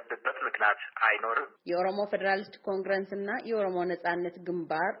የሚጠብበት ምክንያት አይኖርም። የኦሮሞ ፌዴራሊስት ኮንግረስና የኦሮሞ ነጻነት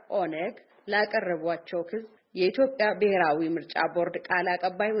ግንባር ኦነግ ላቀረቧቸው ክስ የኢትዮጵያ ብሔራዊ ምርጫ ቦርድ ቃል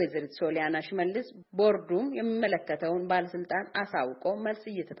አቀባይ ወይዘሪት ሶሊያና ሽመልስ ቦርዱም የሚመለከተውን ባለስልጣን አሳውቆ መልስ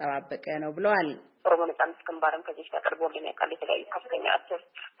እየተጠባበቀ ነው ብለዋል። ኦሮሞ ነጻነት ግንባርም ከዚህ ቀርቦልን ያውቃል። የተለያዩ ከፍተኛ እስር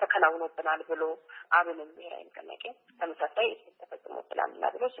ተከናውኖብናል ብሎ አብንም ብሔራዊ ንቅናቄ ተመሳሳይ እስር ተፈጽሞብናልና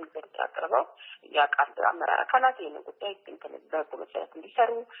ብሎ ስምዝር አቅርበው ያውቃል። አመራር አካላት ይህንን ጉዳይ በህጉ መሰረት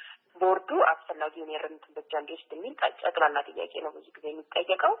እንዲሰሩ ቦርዱ አስፈላጊውን የእርምት እርምጃ እንዲወስድ የሚል ጠቅላላ ጥያቄ ነው ብዙ ጊዜ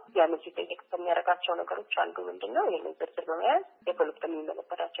የሚጠየቀው። ያንን ሲጠየቅ ከሚያደርጋቸው ነገሮች አንዱ ምንድነው? ይህንን ዝርዝር በመያዝ የፖለቲካ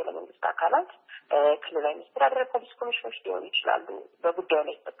የሚመለከታቸው ለመንግስት አካላት ክልላዊ መስተዳድር ፖሊስ ኮሚሽኖች ሊሆኑ ይችላሉ። በጉዳዩ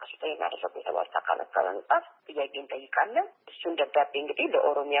ላይ ተጠቀሱ ያደረጉ የተባሉት አካላት ጋር በመጻፍ ጥያቄ እንጠይቃለን። እሱን ደብዳቤ እንግዲህ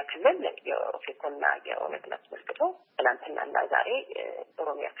ለኦሮሚያ ክልል የኦፌኮና የኦነግን አስመልክቶ ትናንትናና ዛሬ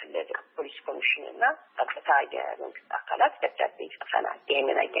ኦሮሚያ ክልል ፖሊስ ኮሚሽንና ቀጥታ የመንግስት አካላት ደብዳቤ ይጽፈናል።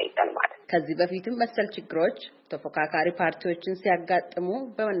 ይህንን አያይዘን ማለት ነው። ከዚህ በፊትም መሰል ችግሮች ተፎካካሪ ፓርቲዎችን ሲያጋጥሙ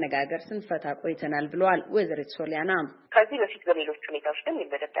በመነጋገር ስንፈታ ቆይተናል ብለዋል ወይዘሪት ሶሊያና። ከዚህ በፊት በሌሎች ሁኔታዎች ግን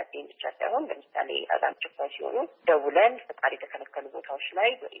በደብዳቤ ብቻ ሳይሆን ለምሳሌ አዛም ጭፋይ ሲሆኑ ደውለን ፈቃድ የተከለከሉ ቦታዎች ላይ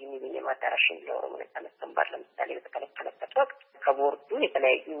የሚሊኒየም አዳራሽን ለኦሮሞ ነጻነት ግንባር ለምሳሌ በተከለከለበት ወቅት ከቦርዱ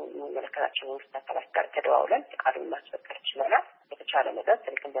የተለያዩ የሚመለከታቸው መንግስት አካላት ጋር ተደዋውለን ፈቃዱን ማስፈቀድ ችለናል። የተቻለ ነገር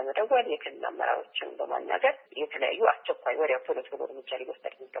ስልክን በመደወል የክልል አመራሮችን በማናገር የተለያዩ አስቸኳይ ወዲያው ቶሎ እርምጃ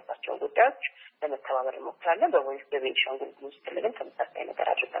ሊወሰድ የሚገባቸውን ጉዳዮች ለመተባበር እንሞክራለን። በቤኒሻንጉል ጉሙዝ ክልልም ተመሳሳይ ነገር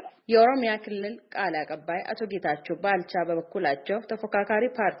አድርገናል። የኦሮሚያ ክልል ቃል አቀባይ አቶ ጌታቸው ባልቻ በበኩላቸው ተፎካካሪ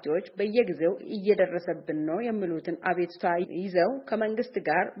ፓርቲዎች በየጊዜው እየደረሰብን ነው የሚሉትን አቤቱታ ይዘው ከመንግስት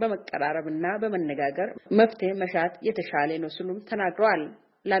ጋር በመቀራረብና በመነጋገር መፍትሄ መሻት የተሻለ ነው ሲሉም ተናግረዋል።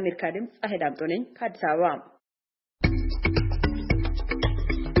 ለአሜሪካ ድምፅ ፀሐይ ዳምጦ ነኝ ከአዲስ አበባ።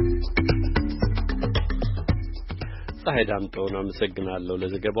 ፀሐይ ዳምጠውን አመሰግናለሁ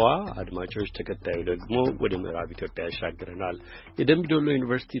ለዘገባዋ። አድማጮች ተከታዩ ደግሞ ወደ ምዕራብ ኢትዮጵያ ያሻግረናል። የደምቢ ዶሎ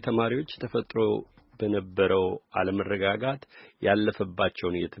ዩኒቨርሲቲ ተማሪዎች ተፈጥሮ በነበረው አለመረጋጋት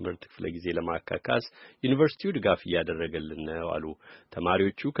ያለፈባቸውን የትምህርት ክፍለ ጊዜ ለማካካስ ዩኒቨርሲቲው ድጋፍ እያደረገልን ነው አሉ።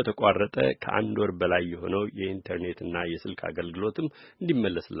 ተማሪዎቹ ከተቋረጠ ከአንድ ወር በላይ የሆነው የኢንተርኔትና የስልክ አገልግሎትም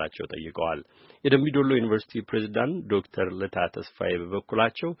እንዲመለስላቸው ጠይቀዋል። የደምቢ ዶሎ ዩኒቨርሲቲ ፕሬዝዳንት ዶክተር ለታ ተስፋዬ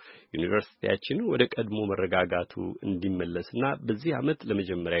በበኩላቸው ዩኒቨርሲቲያችን ወደ ቀድሞ መረጋጋቱ እንዲመለስና በዚህ ዓመት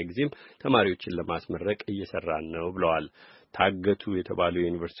ለመጀመሪያ ጊዜም ተማሪዎችን ለማስመረቅ እየሰራን ነው ብለዋል። ታገቱ የተባሉ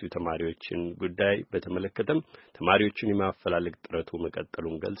የዩኒቨርሲቲው ተማሪዎችን ጉዳይ በተመለከተም ተማሪዎቹን የማፈላለግ ጥረቱ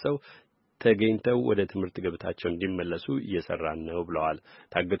መቀጠሉን ገልጸው ተገኝተው ወደ ትምህርት ገበታቸው እንዲመለሱ እየሰራን ነው ብለዋል።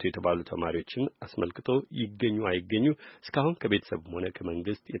 ታገቱ የተባሉ ተማሪዎችን አስመልክቶ ይገኙ አይገኙ እስካሁን ከቤተሰብም ሆነ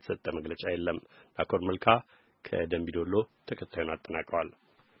ከመንግስት የተሰጠ መግለጫ የለም። አኮር መልካ ከደምቢ ዶሎ ተከታዩን አጠናቅረዋል።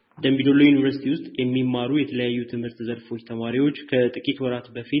 ደምቢ ዶሎ ዩኒቨርሲቲ ውስጥ የሚማሩ የተለያዩ ትምህርት ዘርፎች ተማሪዎች ከጥቂት ወራት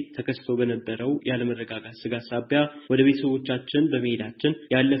በፊት ተከስቶ በነበረው ያለመረጋጋት ስጋት ሳቢያ ወደ ቤተሰቦቻችን በመሄዳችን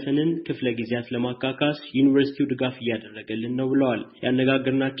ያለፈንን ክፍለ ጊዜያት ለማካካስ ዩኒቨርሲቲው ድጋፍ እያደረገልን ነው ብለዋል።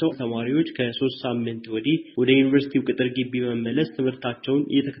 ያነጋገርናቸው ተማሪዎች ከ3 ሳምንት ወዲህ ወደ ዩኒቨርሲቲው ቅጥር ግቢ በመመለስ ትምህርታቸውን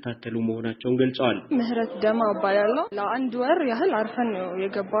እየተከታተሉ መሆናቸውን ገልጸዋል። ምህረት ደማ እባላለሁ። ለአንድ ወር ያህል አርፈን ነው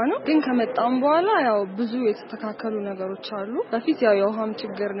የገባነው። ግን ከመጣም በኋላ ያው ብዙ የተስተካከሉ ነገሮች አሉ። በፊት ያው የውሃም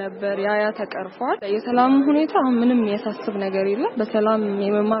ችግር ነበር፣ ያ ተቀርፏል። የሰላም ሁኔታ ምንም የሚያሳስብ ነገር የለም። በሰላም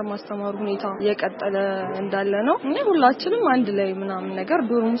የመማር ማስተማር ሁኔታ እየቀጠለ እንዳለ ነው። እኛ ሁላችንም አንድ ላይ ምናምን ነገር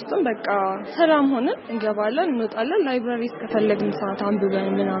ዶርም ውስጥም በቃ ሰላም ሆነን እንገባለን እንወጣለን። ላይብራሪ እስከፈለግን ሰዓት አንብበን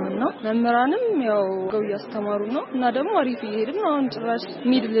ምናምን ነው። መምህራንም ያው ገው ያስተማሩ ነው እና ደግሞ አሪፍ እየሄድን ነው። አሁን ጭራሽ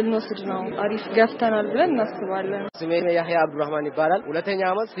ሚድ ልንወስድ ነው። አሪፍ ገፍተናል ብለን እናስባለን። ስሜ ያህያ አብዱራህማን ይባላል። ሁለተኛ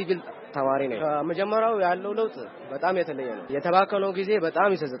ዓመት ሲቪል ተማሪ ነኝ። ከመጀመሪያው ያለው ለውጥ በጣም የተለየ ነው። የተባከነው ጊዜ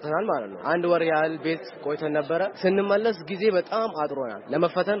በጣም ይሰዘተናል ማለት ነው። አንድ ወር ያህል ቤት ቆይተን ነበረ። ስንመለስ ጊዜ በጣም አጥሮናል።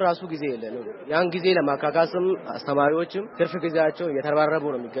 ለመፈተን ራሱ ጊዜ የለንም። ያን ጊዜ ለማካካስም አስተማሪዎችም ትርፍ ጊዜያቸው እየተረባረቡ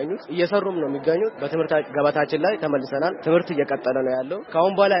ነው የሚገኙት፣ እየሰሩም ነው የሚገኙት። በትምህርት ገበታችን ላይ ተመልሰናል። ትምህርት እየቀጠለ ነው ያለው።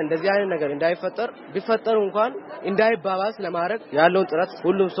 ካሁን በኋላ እንደዚህ አይነት ነገር እንዳይፈጠር ቢፈጠር እንኳን እንዳይባባስ ለማድረግ ያለውን ጥረት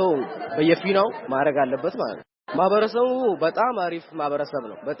ሁሉም ሰው በየፊናው ማድረግ አለበት ማለት ነው። ማህበረሰቡ በጣም አሪፍ ማህበረሰብ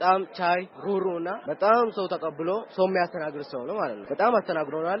ነው። በጣም ቻይ ሩሩና በጣም ሰው ተቀብሎ ሰው የሚያስተናግድ ሰው ነው ማለት ነው። በጣም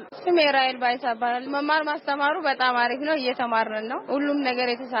አስተናግዶናል። ስሜ ራይል ባይሳ ይባላል። መማር ማስተማሩ በጣም አሪፍ ነው። እየተማርን ነው። ሁሉም ነገር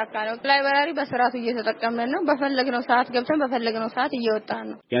የተሳካ ነው። ላይብራሪ በስርዓቱ እየተጠቀምን ነው። በፈለግነው ሰዓት ገብተን በፈለግነው ሰዓት እየወጣን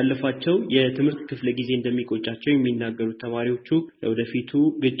ነው። ያለፋቸው የትምህርት ክፍለ ጊዜ እንደሚቆጫቸው የሚናገሩት ተማሪዎቹ ለወደፊቱ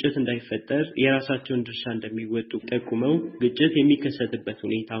ግጭት እንዳይፈጠር የራሳቸውን ድርሻ እንደሚወጡ ጠቁመው ግጭት የሚከሰትበት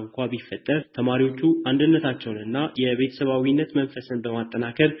ሁኔታ እንኳን ቢፈጠር ተማሪዎቹ አንድነታቸውን እና የቤተሰባዊነት መንፈስን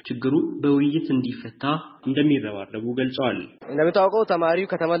በማጠናከር ችግሩ በውይይት እንዲፈታ እንደሚረባረቡ ገልጸዋል። እንደምታውቀው ተማሪው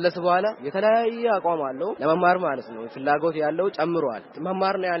ከተመለሰ በኋላ የተለያየ አቋም አለው ለመማር ማለት ነው። ፍላጎት ያለው ጨምሯል።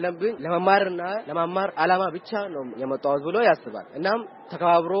 መማር ነው ያለብን ለመማርና ለመማር አላማ ብቻ ነው የመጣው ብሎ ያስባል። እናም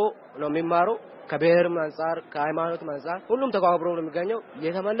ተከባብሮ ነው የሚማረው። ከብሔር አንፃር ከሃይማኖት አንፃር ሁሉም ተቋብሮ ነው የሚገኘው።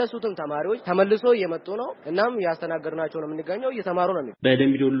 የተመለሱትን ተማሪዎች ተመልሶ እየመጡ ነው። እናም ያስተናገርናቸው ነው የምንገኘው እየተማሩ ነው።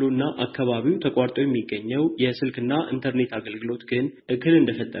 በደምቢ ዶሎና አካባቢው ተቋርጦ የሚገኘው የስልክና ኢንተርኔት አገልግሎት ግን እክል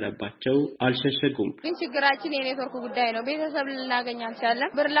እንደፈጠረባቸው አልሸሸጉም። ግን ችግራችን የኔትወርክ ጉዳይ ነው። ቤተሰብ ልናገኝ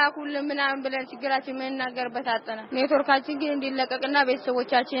አልቻለም። ብር ላኩልን ምናምን ብለን ችግራችን የምንናገርበት አጠና ኔትወርካችን ግን እንዲለቀቅና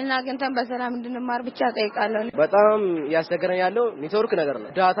ቤተሰቦቻችንን አግኝተን በሰላም እንድንማር ብቻ ጠይቃለሁ። በጣም ያስቸገረን ያለው ኔትወርክ ነገር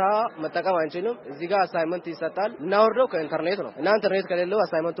ነው። ዳታ መጠቀም አንችልም። እዚህ ጋር አሳይመንት ይሰጣል እናወርደው ከኢንተርኔት ነው እና ኢንተርኔት ከሌለው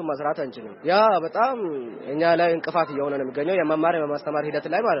አሳይመንቱን መስራት አንችልም። ያ በጣም እኛ ላይ እንቅፋት እየሆነ ነው የሚገኘው የመማር የማስተማር ሂደት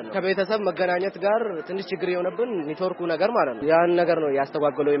ላይ ማለት ነው። ከቤተሰብ መገናኘት ጋር ትንሽ ችግር የሆነብን ኔትወርኩ ነገር ማለት ነው። ያን ነገር ነው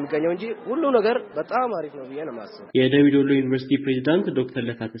ያስተጓጎለው የሚገኘው እንጂ ሁሉ ነገር በጣም አሪፍ ነው ብዬ ነው የማስበው። የደምቢ ዶሎ ዩኒቨርሲቲ ፕሬዝዳንት ዶክተር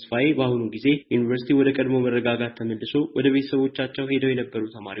ለታ ተስፋዬ በአሁኑ ጊዜ ዩኒቨርሲቲ ወደ ቀድሞ መረጋጋት ተመልሶ ወደ ቤተሰቦቻቸው ሄደው የነበሩ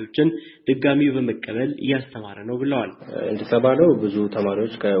ተማሪዎችን ድጋሚ በመቀበል እያስተማረ ነው ብለዋል። እንደተባለው ብዙ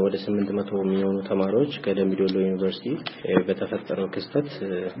ተማሪዎች ወደ 800 የሚሆኑ ተማሪዎች ከደምቢ ዶሎ ዩኒቨርሲቲ በተፈጠረው ክስተት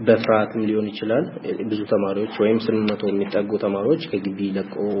በፍርሃትም ሊሆን ይችላል ብዙ ተማሪዎች ወይም 800 የሚጠጉ ተማሪዎች ከግቢ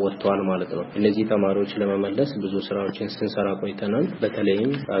ለቆ ወጥተዋል ማለት ነው። እነዚህ ተማሪዎች ለመመለስ ብዙ ስራዎችን ስንሰራ ቆይተናል።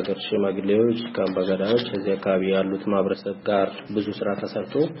 በተለይም ሀገር ሽማግሌዎች ከአምባገዳዎች እዚህ አካባቢ ያሉት ማህበረሰብ ጋር ብዙ ስራ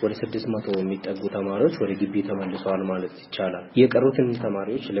ተሰርቶ ወደ 600 የሚጠጉ ተማሪዎች ወደ ግቢ ተመልሰዋል ማለት ይቻላል። የቀሩትን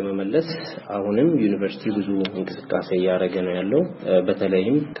ተማሪዎች ለመመለስ አሁንም ዩኒቨርሲቲ ብዙ እንቅስቃሴ እያደረገ ነው ያለው።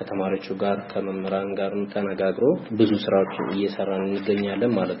 በተለይም ከተማሪዎቹ ጋር ከመምህራን ጋር ተነጋግሮ ብዙ ስራዎችን እየሰራን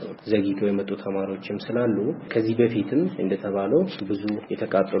እንገኛለን ማለት ነው። ዘግይቶ የመጡ ተማሪዎችም ስላሉ ከዚህ በፊትም እንደተባለው ብዙ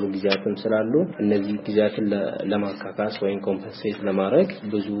የተቃጠሉ ጊዜያትም ስላሉ እነዚህ ጊዜያትን ለማካካስ ወይም ኮምፐንሴት ለማድረግ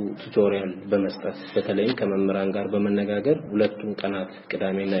ብዙ ቱቶሪያል በመስጠት በተለይም ከመምህራን ጋር በመነጋገር ሁለቱም ቀናት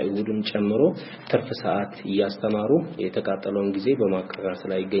ቅዳሜና እሁድን ጨምሮ ትርፍ ሰዓት እያስተማሩ የተቃጠለውን ጊዜ በማካካስ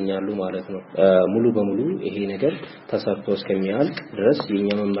ላይ ይገኛሉ ማለት ነው። ሙሉ በሙሉ ይሄ ነገር ተሰርቶ እስከሚያልቅ ድረስ የኛ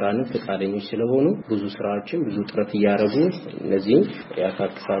መምህራን ፈቃደኞች ስለሆኑ ብዙ ስራዎችን ብዙ ጥረት እያደረጉ እነዚህ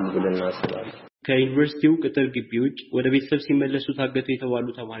ያካክሳሉ ብለን እናስባለን። ከዩኒቨርሲቲው ቅጥር ግቢ ውጭ ወደ ቤተሰብ ሲመለሱ ታገቱ የተባሉ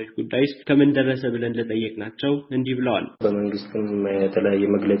ተማሪዎች ጉዳይስ ከምን ደረሰ ብለን ለጠየቅናቸው እንዲህ ብለዋል። በመንግስትም የተለያየ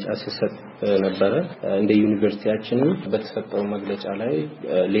መግለጫ ሲሰጥ ነበረ። እንደ ዩኒቨርሲቲያችንም በተሰጠው መግለጫ ላይ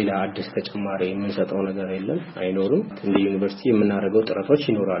ሌላ አዲስ ተጨማሪ የምንሰጠው ነገር የለም፣ አይኖርም። እንደ ዩኒቨርሲቲ የምናደርገው ጥረቶች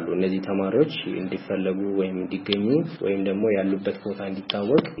ይኖራሉ። እነዚህ ተማሪዎች እንዲፈለጉ ወይም እንዲገኙ ወይም ደግሞ ያሉበት ቦታ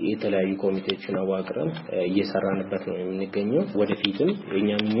እንዲታወቅ የተለያዩ ኮሚቴዎችን አዋቅረን እየሰራንበት ነው የምንገኘው። ወደፊትም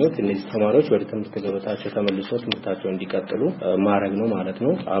የኛ ምኞት እነዚህ ተማሪዎች ወደ ትምህርት ገበታቸው ተመልሰው ትምህርታቸውን እንዲቀጥሉ ማድረግ ነው ማለት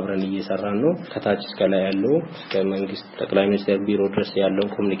ነው። አብረን እየሰራን ነው። ከታች እስከ ላይ ያለው ከመንግስት ጠቅላይ ሚኒስትር ቢሮ ድረስ ያለው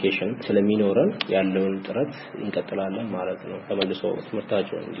ኮሙኒኬሽን ስለሚኖረን ያለውን ጥረት እንቀጥላለን ማለት ነው። ተመልሰው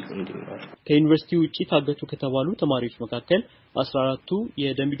ትምህርታቸውን እንዲማሩ ከዩኒቨርሲቲ ውጪ ታገቱ ከተባሉ ተማሪዎች መካከል 14ቱ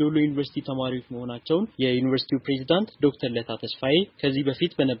የደምቢዶሎ ዩኒቨርሲቲ ተማሪዎች መሆናቸውን የዩኒቨርሲቲው ፕሬዝዳንት ዶክተር ለታ ተስፋዬ ከዚህ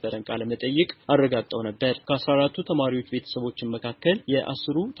በፊት በነበረን ቃለ መጠይቅ አረጋግጠው ነበር። ከ14ቱ ተማሪዎች ቤተሰቦችን መካከል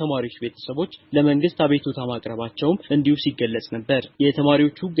የ10ሩ ተማሪዎች ቤተሰቦች ለመንግስት አቤቱታ ማቅረባቸውም እንዲሁ ሲገለጽ ነበር።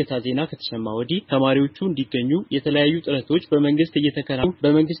 የተማሪዎቹ እገታ ዜና ከተሰማ ወዲህ ተማሪዎቹ እንዲገኙ የተለያዩ ጥረቶች በመንግስት እየተከናወኑ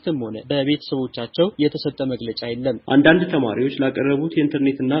በመንግስትም ሆነ በቤተሰቦቻቸው የተሰጠ መግለጫ የለም። አንዳንድ ተማሪዎች ላቀረቡት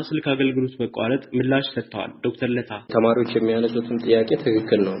የኢንተርኔትና ስልክ አገልግሎት መቋረጥ ምላሽ ሰጥተዋል። ዶክተር ለታ ተማሪዎች የሚያነሱትን ጥያቄ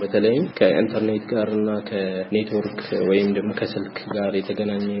ትክክል ነው። በተለይም ከኢንተርኔት ጋርና ከኔትወርክ ወይም ደግሞ ከስልክ ጋር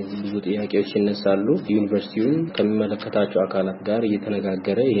የተገናኘ ብዙ ጥያቄዎች ይነሳሉ። ዩኒቨርሲቲው ከሚመለከታቸው አካላት ጋር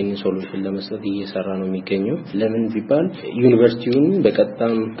እየተነጋገረ ይህንን ሶሉሽን ለመስጠት እየሰራ ነው የሚገኘው። ለምን ቢባል ዩኒቨርሲቲውን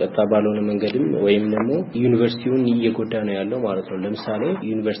ቀጥታ ባልሆነ መንገድም ወይም ደግሞ ዩኒቨርሲቲውን እየጎዳ ነው ያለው ማለት ነው። ለምሳሌ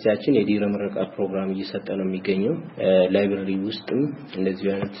ዩኒቨርሲቲያችን የድህረ ምረቃ ፕሮግራም እየሰጠ ነው የሚገኘው። ላይብረሪ ውስጥም እንደዚህ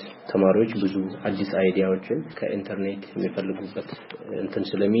አይነት ተማሪዎች ብዙ አዲስ አይዲያዎችን ከኢንተርኔት የሚፈልጉበት እንትን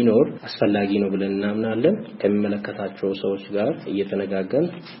ስለሚኖር አስፈላጊ ነው ብለን እናምናለን። ከሚመለከታቸው ሰዎች ጋር እየተነጋገርን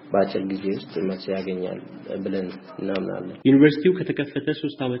በአጭር ጊዜ ውስጥ መልስ ያገኛል ብለን እናምናለን። ዩኒቨርሲቲው ከተከፈተ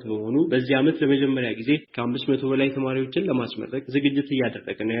 3 ዓመት በመሆኑ በዚህ ዓመት ለመጀመሪያ ጊዜ ከ500 በላይ ተማሪዎችን ለማስመረቅ ዝግጅት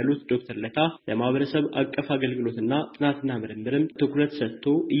እያደረገ ነው ያሉት ዶክተር ለታ ለማህበረሰብ አቀፍ አገልግሎትና ጥናትና ምርምርም ትኩረት ሰጥቶ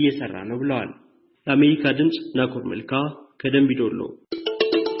እየሰራ ነው ብለዋል። ለአሜሪካ ድምጽ ናኮር መልካ ከደምቢዶሎ።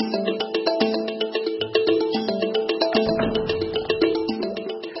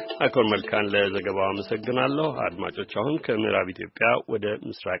 ናኮር መልካን ለዘገባው አመሰግናለሁ። አድማጮች አሁን ከምዕራብ ኢትዮጵያ ወደ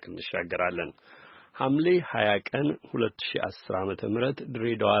ምስራቅ እንሻገራለን። ሐምሌ 20 ቀን 2010 ዓ.ም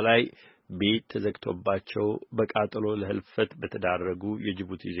ድሬዳዋ ላይ ቤት ተዘግቶባቸው በቃጠሎ ለህልፈት በተዳረጉ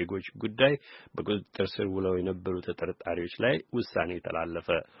የጅቡቲ ዜጎች ጉዳይ በቁጥጥር ስር ውለው የነበሩ ተጠርጣሪዎች ላይ ውሳኔ ተላለፈ።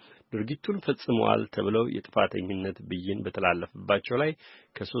 ድርጊቱን ፈጽመዋል ተብለው የጥፋተኝነት ብይን በተላለፈባቸው ላይ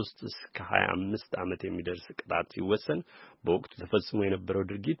ከ3 እስከ 25 ዓመት የሚደርስ ቅጣት ሲወሰን በወቅቱ ተፈጽሞ የነበረው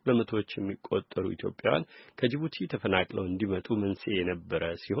ድርጊት በመቶዎች የሚቆጠሩ ኢትዮጵያውያን ከጅቡቲ ተፈናቅለው እንዲመጡ መንስኤ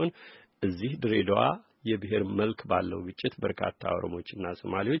የነበረ ሲሆን እዚህ ድሬዳዋ የብሔር መልክ ባለው ግጭት በርካታ ኦሮሞዎችና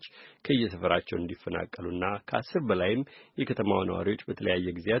ሶማሌዎች ከየሰፈራቸው እንዲፈናቀሉና ከ10 በላይም የከተማው ነዋሪዎች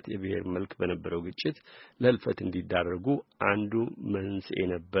በተለያየ ጊዜያት የብሔር መልክ በነበረው ግጭት ለህልፈት እንዲዳረጉ አንዱ መንስኤ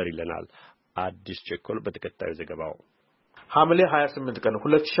ነበር ይለናል አዲስ ቸኮል በተከታዩ ዘገባው። ሐምሌ 28 ቀን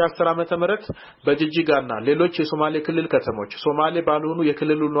 2010 ዓመተ ምህረት በጅጅጋና ሌሎች የሶማሌ ክልል ከተሞች ሶማሌ ባልሆኑ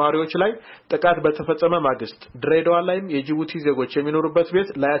የክልሉ ነዋሪዎች ላይ ጥቃት በተፈጸመ ማግስት ድሬዳዋ ላይም የጅቡቲ ዜጎች የሚኖሩበት ቤት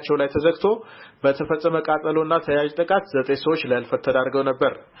ላያቸው ላይ ተዘግቶ በተፈጸመ ቃጠሎና ተያያዥ ጥቃት 9 ሰዎች ለህልፈት ተዳርገው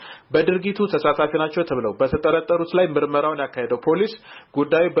ነበር። በድርጊቱ ተሳታፊ ናቸው ተብለው በተጠረጠሩት ላይ ምርመራውን ያካሄደው ፖሊስ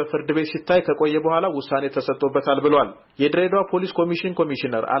ጉዳዩ በፍርድ ቤት ሲታይ ከቆየ በኋላ ውሳኔ ተሰጥቶበታል ብሏል። የድሬዳዋ ፖሊስ ኮሚሽን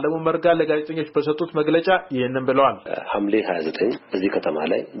ኮሚሽነር አለሙ መርጋ ለጋዜጠኞች በሰጡት መግለጫ ይህንን ብለዋል። ሐምሌ 29 በዚህ ከተማ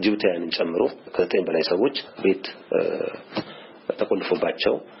ላይ ጅቡቲያንን ጨምሮ ከ9 በላይ ሰዎች ቤት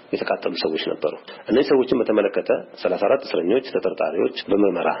ተቆልፎባቸው የተቃጠሉ ሰዎች ነበሩ። እነዚህ ሰዎችን በተመለከተ 34 እስረኞች ተጠርጣሪዎች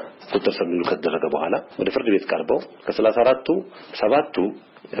በመመራ ቁጥጥር ስር እንዲውሉ ከተደረገ በኋላ ወደ ፍርድ ቤት ቀርበው ከ34ቱ 7ቱ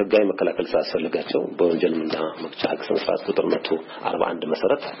ህጋዊ መከላከል ሳያስፈልጋቸው በወንጀል ምንዳ መቅጫ ህግ ስርዓት ቁጥር 141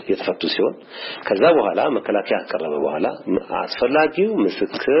 መሰረት የተፈቱ ሲሆን ከዛ በኋላ መከላከያ ቀረበ በኋላ አስፈላጊው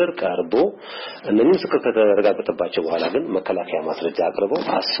ምስክር ቀርቦ እነኚህ ምስክር ከተረጋገጠባቸው በኋላ ግን መከላከያ ማስረጃ አቅርበው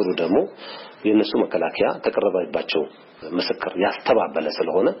 10ሩ ደግሞ የነሱ መከላከያ ተቀረበባቸው ምስክር ያስተባበለ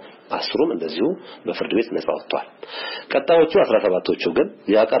ስለሆነ 10ሩም እንደዚሁ በፍርድ ቤት ነፃ ወጥቷል። ቀጣዮቹ 17ቶቹ ግን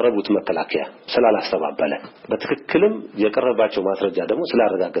ያቀረቡት መከላከያ ስላላስተባበለ በትክክልም የቀረባቸው ማስረጃ ደግሞ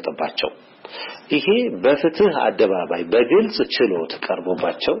ስላረጋገጠባቸው ይሄ በፍትህ አደባባይ በግልጽ ችሎት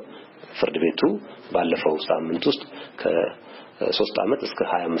ቀርቦባቸው ፍርድ ቤቱ ባለፈው ሳምንት ውስጥ ከ3 ዓመት እስከ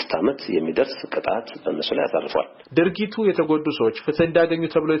 25 ዓመት የሚደርስ ቅጣት በእነሱ ላይ አሳርፏል። ድርጊቱ የተጎዱ ሰዎች ፍትህ እንዲያገኙ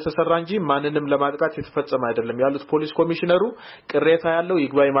ተብሎ የተሰራ እንጂ ማንንም ለማጥቃት የተፈጸመ አይደለም ያሉት ፖሊስ ኮሚሽነሩ ቅሬታ ያለው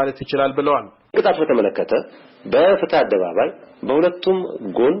ይግባኝ ማለት ይችላል ብለዋል። ቅጣት በተመለከተ በፍትህ አደባባይ በሁለቱም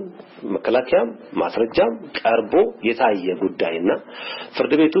ጎን መከላከያም ማስረጃም ቀርቦ የታየ ጉዳይና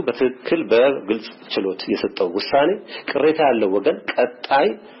ፍርድ ቤቱ በትክክል በግልጽ ችሎት የሰጠው ውሳኔ ቅሬታ ያለው ወገን ቀጣይ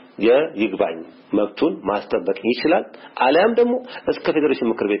የይግባኝ መብቱን ማስጠበቅ ይችላል። አሊያም ደግሞ እስከ ፌዴሬሽን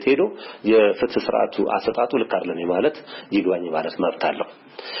ምክር ቤት ሄዶ የፍትህ ስርዓቱ አሰጣጡ ልክ አይደለም ማለት ይግባኝ ማለት መብት አለው።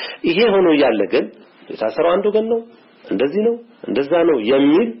 ይሄ ሆኖ ያለ ግን የታሰረው አንዱ ወገን ነው እንደዚህ ነው እንደዛ ነው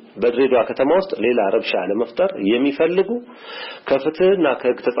የሚል በድሬዳዋ ከተማ ውስጥ ሌላ ረብሻ ለመፍጠር የሚፈልጉ ከፍትህና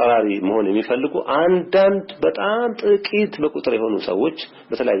ከህግ ተጻራሪ መሆን የሚፈልጉ አንዳንድ በጣም ጥቂት በቁጥር የሆኑ ሰዎች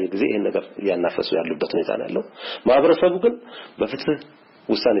በተለያየ ጊዜ ይሄን ነገር ያናፈሱ ያሉበት ሁኔታ ነው ያለው። ማህበረሰቡ ግን በፍትህ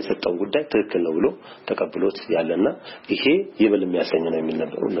ውሳኔ የሰጠው ጉዳይ ትክክል ነው ብሎ ተቀብሎት ያለና ይሄ ይበል የሚያሰኝ ነው የሚል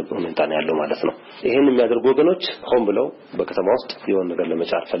ሁኔታ ነው ያለው ማለት ነው። ይሄን የሚያደርጉ ወገኖች ሆን ብለው በከተማ ውስጥ የሆነ ነገር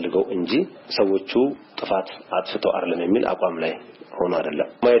ለመጫር ፈልገው እንጂ ሰዎቹ ጥፋት አጥፍተው አይደለም የሚል አቋም ላይ ሆኖ አይደለም።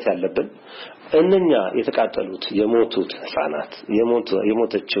 ማየት ያለብን እነኛ የተቃጠሉት የሞቱት ህፃናት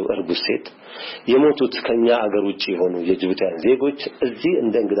የሞተችው እርጉዝ ሴት የሞቱት ከኛ አገር ውጪ የሆኑ የጅቡቲያን ዜጎች እዚህ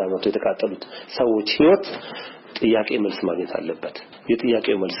እንደ እንግዳ መጥቶ የተቃጠሉት ሰዎች ህይወት ጥያቄ መልስ ማግኘት አለበት።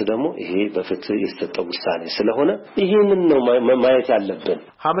 የጥያቄው መልስ ደግሞ ይሄ በፍትህ የተሰጠው ውሳኔ ስለሆነ ይሄንን ነው ማየት ያለብን።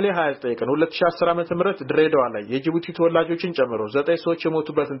 ሐምሌ 29 ቀን 2010 ዓ.ም ድሬዳዋ ላይ የጅቡቲ ተወላጆችን ጨምሮ 9 ሰዎች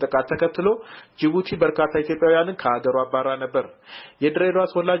የሞቱበትን ጥቃት ተከትሎ ጅቡቲ በርካታ ኢትዮጵያውያንን ከሀገሩ አባራ ነበር። የድሬዳዋ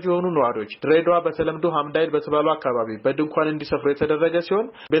ተወላጅ የሆኑ ነዋሪዎች ድሬዳዋ በተለምዶ ሐምዳይል በተባሉ አካባቢ በድንኳን እንዲሰፍሩ የተደረገ ሲሆን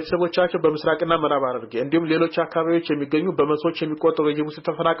ቤተሰቦቻቸው በምስራቅና ምዕራብ ሐረርጌ እንዲሁም ሌሎች አካባቢዎች የሚገኙ በመቶዎች የሚቆጠሩ የጅቡቲ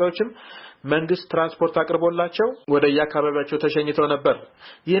ተፈናቃዮችም መንግስት ትራንስፖርት አቅርቦላቸው ወደ የአካባቢያቸው ተሸኝተው ነበር።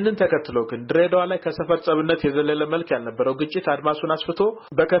 ይህንን ተከትሎ ግን ድሬዳዋ ላይ ከሰፈር ጸብነት የዘለለ መልክ ያልነበረው ግጭት አድማሱን አስፍቶ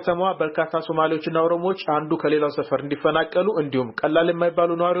በከተማዋ በርካታ ሶማሌዎችና ኦሮሞዎች አንዱ ከሌላው ሰፈር እንዲፈናቀሉ እንዲሁም ቀላል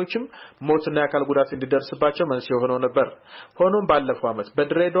የማይባሉ ነዋሪዎችም ሞትና የአካል ጉዳት እንዲደርስባቸው መንስኤ ሆነው ነበር። ሆኖም ባለፈው ዓመት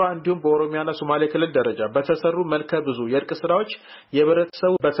በድሬዳዋ እንዲሁም በኦሮሚያና ሶማሌ ክልል ደረጃ በተሰሩ መልከ ብዙ የእርቅ ስራዎች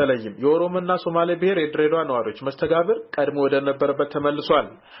የህብረተሰቡ በተለይም የኦሮሞና ሶማሌ ብሔር የድሬዳዋ ነዋሪዎች መስተጋብር ቀድሞ ወደ ነበረበት ተመልሷል።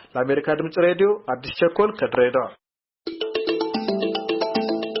 ለአሜሪካ ድምጽ ሬዲዮ አዲስ ቸኮል ከድሬዳዋ።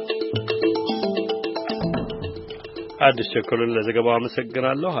 አዲስ ቸኮልን ለዘገባው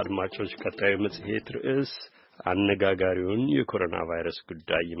አመሰግናለሁ። አድማጮች ቀጣዩ መጽሔት ርዕስ አነጋጋሪውን የኮሮና ቫይረስ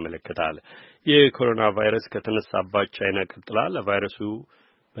ጉዳይ ይመለከታል። የኮሮና ቫይረስ ከተነሳባት ቻይና ቀጥላ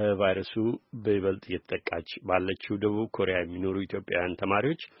በቫይረሱ በይበልጥ እየተጠቃች ባለችው ደቡብ ኮሪያ የሚኖሩ ኢትዮጵያውያን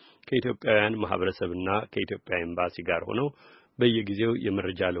ተማሪዎች ከኢትዮጵያውያን ማህበረሰብና ከኢትዮጵያ ኤምባሲ ጋር ሆነው በየጊዜው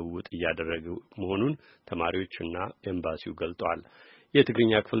የመረጃ ልውውጥ እያደረጉ መሆኑን ተማሪዎችና ኤምባሲው ገልጠዋል።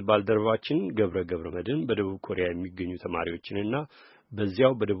 የትግርኛ ክፍል ባልደረባችን ገብረ መድን በደቡብ ኮሪያ የሚገኙ ተማሪዎችንና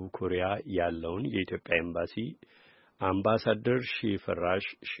በዚያው በደቡብ ኮሪያ ያለውን የኢትዮጵያ ኤምባሲ አምባሳደር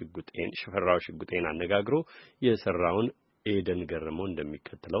ሽፈራው ሽጉጤን አነጋግሮ የሰራውን ኤደን ገረመው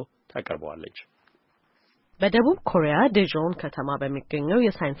እንደሚከተለው ታቀርበዋለች። በደቡብ ኮሪያ ዴጆን ከተማ በሚገኘው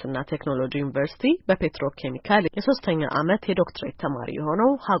የሳይንስና ቴክኖሎጂ ዩኒቨርሲቲ በፔትሮኬሚካል የሶስተኛ ዓመት የዶክትሬት ተማሪ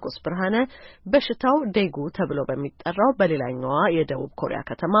የሆነው ሀጎስ ብርሃነ በሽታው ዴጉ ተብሎ በሚጠራው በሌላኛዋ የደቡብ ኮሪያ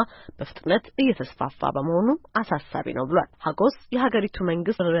ከተማ በፍጥነት እየተስፋፋ በመሆኑ አሳሳቢ ነው ብሏል። ሀጎስ የሀገሪቱ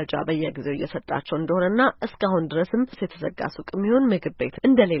መንግስት መረጃ በየጊዜው እየሰጣቸው እንደሆነና እስካሁን ድረስም የተዘጋ ሱቅም ይሁን ምግብ ቤት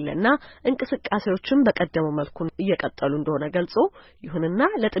እንደሌለና እንቅስቃሴዎችም በቀደመው መልኩ እየቀጠሉ እንደሆነ ገልጾ ይሁንና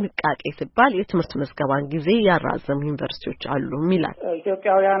ለጥንቃቄ ሲባል የትምህርት መዝገባን ጊዜ ያራዘሙ ዩኒቨርሲቲዎች አሉ ይላል።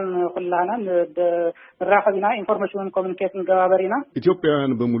 ኢትዮጵያውያን ሁላናን በራኸቢና ኢንፎርሜሽን ኮሙኒኬሽን ገባበሪና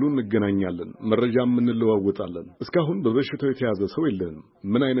ኢትዮጵያውያን በሙሉ እንገናኛለን፣ መረጃም እንለዋወጣለን። እስካሁን በበሽታው የተያዘ ሰው የለንም።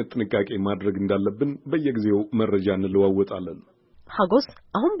 ምን አይነት ጥንቃቄ ማድረግ እንዳለብን በየጊዜው መረጃ እንለዋወጣለን። ሀጎስ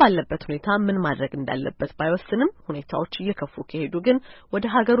አሁን ባለበት ሁኔታ ምን ማድረግ እንዳለበት ባይወስንም ሁኔታዎች እየከፉ ከሄዱ ግን ወደ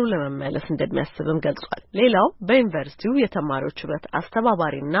ሀገሩ ለመመለስ እንደሚያስብም ገልጿል። ሌላው በዩኒቨርሲቲው የተማሪዎች ህብረት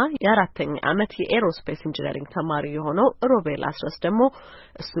አስተባባሪና የአራተኛ ዓመት የኤሮስፔስ ኢንጂነሪንግ ተማሪ የሆነው ሮቤል አስረስ ደግሞ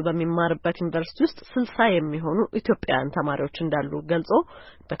እሱ በሚማርበት ዩኒቨርሲቲ ውስጥ 60 የሚሆኑ ኢትዮጵያውያን ተማሪዎች እንዳሉ ገልጾ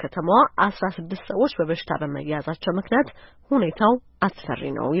በከተማዋ 16 ሰዎች በበሽታ በመያዛቸው ምክንያት ሁኔታው አስፈሪ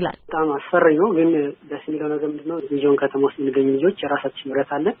ነው ይላል። በጣም አስፈሪ ነው። ግን ደስ የሚለው ነገር ምንድነው? ዲጆን ከተማ ውስጥ የሚገኙ ልጆች የራሳችን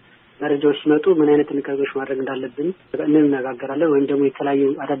ህብረት አለ። መረጃዎች ሲመጡ ምን አይነት ጥንቃቄዎች ማድረግ እንዳለብን እንነጋገራለን። ወይም ደግሞ የተለያዩ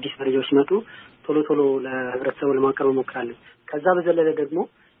አዳዲስ መረጃዎች ሲመጡ ቶሎ ለህብረተሰቡ ለማቅረብ እንሞክራለን። ከዛ በዘለለ ደግሞ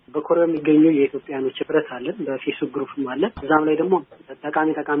በኮሪያ የሚገኙ የኢትዮጵያኖች ህብረት አለ፣ በፌስቡክ ግሩፕም አለ። እዛም ላይ ደግሞ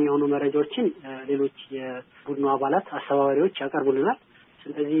ጠቃሚ የሆኑ መረጃዎችን ሌሎች የቡድኑ አባላት አስተባባሪዎች ያቀርቡልናል።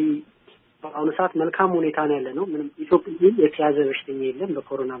 ስለዚህ በአሁኑ ሰዓት መልካም ሁኔታ ነው ያለ ነው። ምንም ኢትዮጵያ የተያዘ በሽተኛ የለም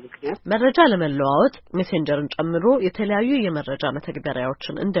በኮሮና ምክንያት። መረጃ ለመለዋወጥ ሜሴንጀርን ጨምሮ የተለያዩ የመረጃ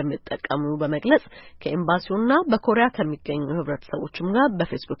መተግበሪያዎችን እንደሚጠቀሙ በመግለጽ ከኤምባሲውና በኮሪያ ከሚገኙ ህብረተሰቦችም ጋር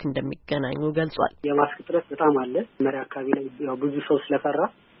በፌስቡክ እንደሚገናኙ ገልጿል። የማስክ እጥረት በጣም አለ። መሪያ አካባቢ ላይ ያው ብዙ ሰው ስለፈራ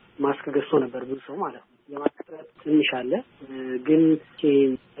ማስክ ገዝቶ ነበር ብዙ ሰው ማለት ነው። የማስክ እጥረት ትንሽ አለ፣ ግን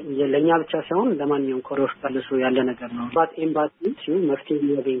ለኛ ብቻ ሳይሆን ለማንኛውም ኮሪያ ውስጥ ያለ ሰው ያለ ነገር ነው። ኤምባሲ መፍትሄ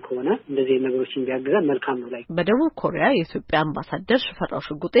የሚያገኝ ከሆነ እንደዚህ ነገሮችን ቢያግዘን መልካም ነው። ላይ በደቡብ ኮሪያ የኢትዮጵያ አምባሳደር ሽፈራው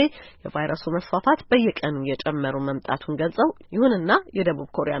ሽጉጤ የቫይረሱ መስፋፋት በየቀኑ እየጨመሩ መምጣቱን ገልጸው፣ ይሁንና የደቡብ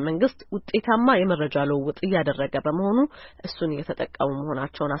ኮሪያ መንግስት ውጤታማ የመረጃ ልውውጥ እያደረገ በመሆኑ እሱን እየተጠቀሙ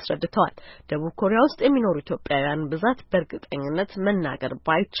መሆናቸውን አስረድተዋል። ደቡብ ኮሪያ ውስጥ የሚኖሩ ኢትዮጵያውያን ብዛት በእርግጠኝነት መናገር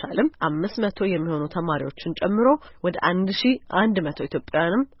ባይቻልም 500 የሚሆኑ ተማሪዎችን ጨምሮ ወደ 1100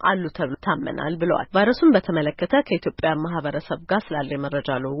 ኢትዮጵያውያንም አሉ ተብሎ ታመናል ብለዋል። ቫይረሱን በተመለከተ ከኢትዮጵያ ማህበረሰብ ጋር ስላለ የመረጃ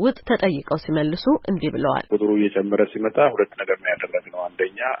ልውውጥ ተጠይቀው ሲመልሱ እንዲህ ብለዋል። ቁጥሩ እየጨመረ ሲመጣ ሁለት ነገር ነው ያደረግነው።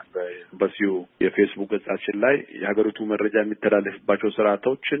 አንደኛ በኤምባሲው የፌስቡክ ገጻችን ላይ የሀገሪቱ መረጃ የሚተላለፍባቸው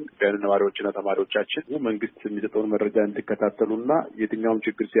ስርዓቶችን ነዋሪዎችና ተማሪዎቻችን መንግስት የሚሰጠውን መረጃ እንዲከታተሉና የትኛውም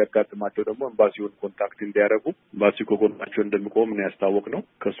ችግር ሲያጋጥማቸው ደግሞ ኤምባሲውን ኮንታክት እንዲያደርጉ ኤምባሲው ከጎናቸው እንደሚቆም ነው ያስታወቅነው።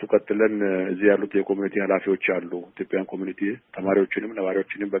 ከሱ ቀጥለን እዚህ ያሉት የኮሚኒቲ ኃላፊዎች አሉ። ኢትዮጵያን ኮሚኒቲ ተማሪዎችንም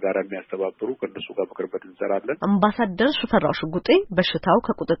ነዋሪዎችንም በጋራ የሚያስተባብሩ ከነሱ ጋር በቅርበት እንሰራለን። አምባሳደር ሽፈራው ሽጉጤ በሽታው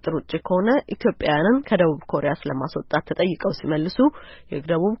ከቁጥጥር ውጭ ከሆነ ኢትዮጵያውያንን ከደቡብ ኮሪያ ስለማስወጣት ተጠይቀው ሲመልሱ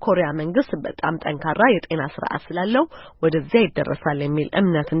የደቡብ ኮሪያ መንግስት በጣም ጠንካራ የጤና ስርዓት ስላለው ወደዚያ ይደረሳል የሚል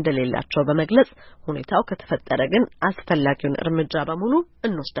እምነት እንደሌላቸው በመግለጽ ሁኔታው ከተፈጠረ ግን አስፈላጊውን እርምጃ በሙሉ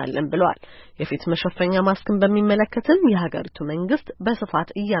እንወስዳለን ብለዋል። የፊት መሸፈኛ ማስክን በሚመለከትም የሀገሪቱ መንግስት በስፋት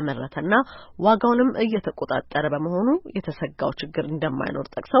እያመረተና ዋጋውንም እየተቆጣጠረ በመሆኑ የተሰጋው ችግር እንደማይኖር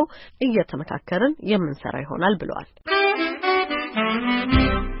ጠቅሰው እየተመካከርን የምንሰራ ይሆናል ብለዋል።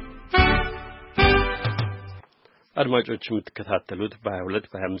 አድማጮች የምትከታተሉት በ22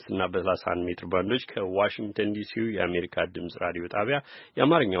 በ25 እና በ31 ሜትር ባንዶች ከዋሽንግተን ዲሲው የአሜሪካ ድምጽ ራዲዮ ጣቢያ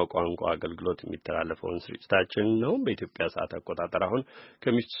የአማርኛው ቋንቋ አገልግሎት የሚተላለፈውን ስርጭታችን ነው። በኢትዮጵያ ሰዓት አቆጣጠር አሁን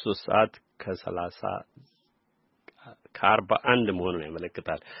ከምሽቱ 3 ሰዓት ከ41 መሆኑን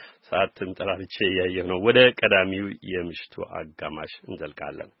ያመለክታል። ሰዓትን ጠራርቼ እያየሁ ነው። ወደ ቀዳሚው የምሽቱ አጋማሽ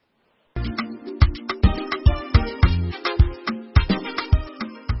እንዘልቃለን።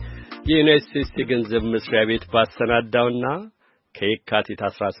 የዩናይትድ ስቴትስ የገንዘብ መስሪያ ቤት ባሰናዳውና ከየካቲት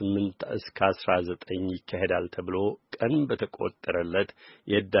 18 እስከ 19 ይካሄዳል ተብሎ ቀን በተቆጠረለት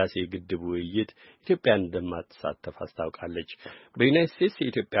የህዳሴ ግድብ ውይይት ኢትዮጵያ እንደማትሳተፍ አስታውቃለች። በዩናይትድ ስቴትስ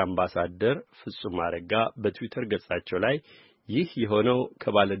የኢትዮጵያ አምባሳደር ፍጹም አረጋ በትዊተር ገጻቸው ላይ ይህ የሆነው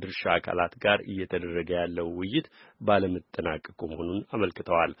ከባለድርሻ አካላት ጋር እየተደረገ ያለው ውይይት ባለመጠናቀቁ መሆኑን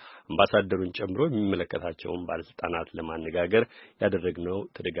አመልክተዋል። አምባሳደሩን ጨምሮ የሚመለከታቸውን ባለስልጣናት ለማነጋገር ያደረግነው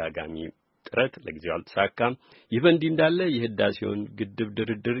ተደጋጋሚ ጥረት ለጊዜው አልተሳካም። ይህ በእንዲህ እንዳለ የህዳሴውን ግድብ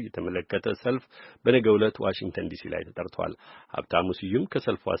ድርድር የተመለከተ ሰልፍ በነገው ዕለት ዋሽንግተን ዲሲ ላይ ተጠርቷል። ሀብታሙ ስዩም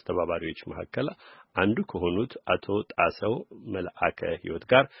ከሰልፉ አስተባባሪዎች መካከል አንዱ ከሆኑት አቶ ጣሰው መልአከ ህይወት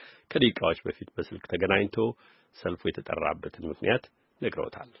ጋር ከደቂቃዎች በፊት በስልክ ተገናኝቶ ሰልፉ የተጠራበትን ምክንያት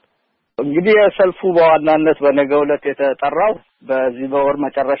ነግረውታል። እንግዲህ የሰልፉ በዋናነት በነገው ዕለት የተጠራው በዚህ በወር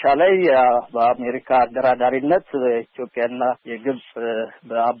መጨረሻ ላይ በአሜሪካ አደራዳሪነት የኢትዮጵያና የግብጽ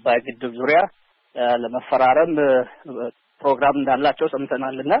በአባይ ግድብ ዙሪያ ለመፈራረም ፕሮግራም እንዳላቸው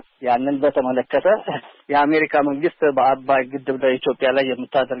ሰምተናልና ያንን በተመለከተ የአሜሪካ መንግስት በአባይ ግድብ በኢትዮጵያ ላይ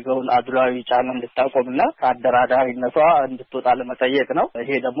የምታደርገውን አድሏዊ ጫና እንድታቆምና ከአደራዳሪነቷ እንድትወጣ ለመጠየቅ ነው። ይሄ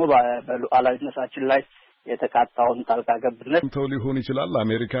ደግሞ በሉዓላዊነታችን ላይ የተቃጣውን ጣልቃ ገብነት ተው ሊሆን ይችላል።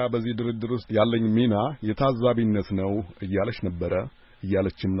 አሜሪካ በዚህ ድርድር ውስጥ ያለኝ ሚና የታዛቢነት ነው እያለች ነበረ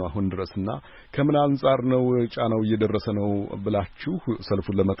እያለችም ነው አሁን ድረስና ከምን አንጻር ነው ጫናው እየደረሰ ነው ብላችሁ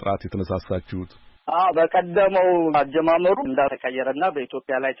ሰልፉን ለመጥራት የተነሳሳችሁት? በቀደመው አጀማመሩ እንዳተቀየረና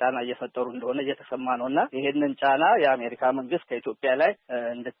በኢትዮጵያ ላይ ጫና እየፈጠሩ እንደሆነ እየተሰማ ነውና ይሄንን ጫና የአሜሪካ መንግስት ከኢትዮጵያ ላይ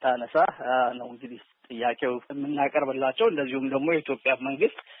እንድታነሳ ነው እንግዲህ ጥያቄው የምናቀርብላቸው። እንደዚሁም ደግሞ የኢትዮጵያ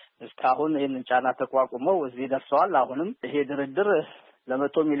መንግስት እስካሁን ይህንን ጫና ተቋቁመው እዚህ ደርሰዋል። አሁንም ይሄ ድርድር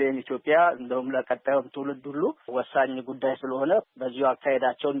ለ100 ሚሊዮን ኢትዮጵያ እንደውም ለቀጣዩም ትውልድ ሁሉ ወሳኝ ጉዳይ ስለሆነ በዚሁ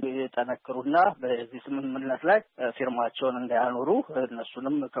አካሄዳቸውን እንዲጠነክሩና በዚህ ስምምነት ላይ ፊርማቸውን እንዳያኖሩ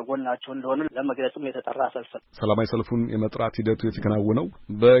እነሱንም ከጎናቸው እንደሆነ ለመግለጽም የተጠራ ሰልፍ ነው። ሰላማዊ ሰልፉን የመጥራት ሂደቱ የተከናወነው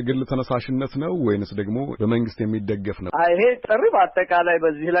በግል ተነሳሽነት ነው ወይንስ ደግሞ በመንግስት የሚደገፍ ነው? ይሄ ጥሪ በአጠቃላይ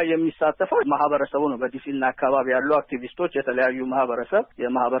በዚህ ላይ የሚሳተፈው ማህበረሰቡ ነው። በዲሲና አካባቢ ያሉ አክቲቪስቶች፣ የተለያዩ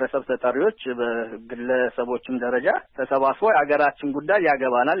የማህበረሰብ ተጠሪዎች በግለሰቦችም ደረጃ ተሰባስበው የሀገራችን ጉዳይ ጉዳይ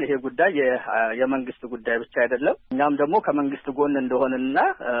ያገባናል። ይሄ ጉዳይ የመንግስት ጉዳይ ብቻ አይደለም። እኛም ደግሞ ከመንግስት ጎን እንደሆነና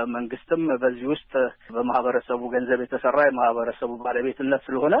መንግስትም በዚህ ውስጥ በማህበረሰቡ ገንዘብ የተሰራ የማህበረሰቡ ባለቤትነት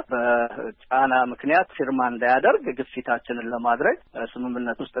ስለሆነ በጫና ምክንያት ፊርማ እንዳያደርግ ግፊታችንን ለማድረግ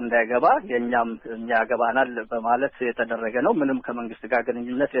ስምምነት ውስጥ እንዳይገባ የኛም ያገባናል በማለት የተደረገ ነው። ምንም ከመንግስት ጋር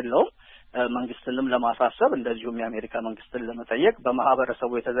ግንኙነት የለውም። መንግስትንም ለማሳሰብ እንደዚሁም የአሜሪካ መንግስትን ለመጠየቅ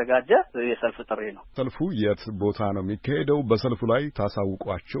በማህበረሰቡ የተዘጋጀ የሰልፍ ጥሪ ነው። ሰልፉ የት ቦታ ነው የሚካሄደው? በሰልፉ ላይ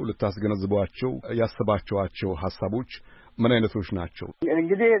ታሳውቋቸው ልታስገነዝቧቸው ያሰባቸዋቸው ሀሳቦች ምን አይነቶች ናቸው?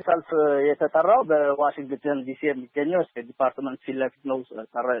 እንግዲህ ሰልፍ የተጠራው በዋሽንግተን ዲሲ የሚገኘው ስቴት ዲፓርትመንት ፊት ለፊት ነው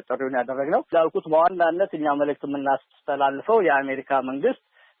ጥሪውን ያደረግነው። ላልኩት በዋናነት እኛ መልእክት የምናስተላልፈው የአሜሪካ መንግስት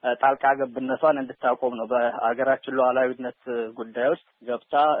ጣልቃ ገብነቷን እንድታቆም ነው። በአገራችን ሉዓላዊነት ጉዳይ ውስጥ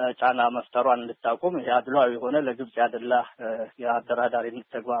ገብታ ጫና መፍጠሯን እንድታቆም፣ ያድሏዊ የሆነ ለግብጽ ያደላ የአደራዳሪነት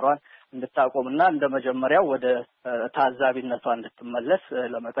ተግባሯን እንድታቆምና እንደ መጀመሪያው ወደ ታዛቢነቷ እንድትመለስ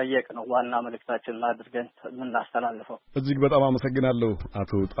ለመጠየቅ ነው ዋና መልእክታችንን አድርገን የምናስተላልፈው። እጅግ በጣም አመሰግናለሁ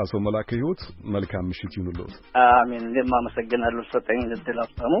አቶ ጣሰው መላከ ሕይወት። መልካም ምሽት ይሁንልዎት። አሜን። እኔም አመሰግናለሁ ስለሰጠኝ እድል።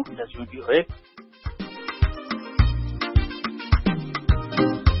 አፍታሙ እንደዚሁ ቪኦኤ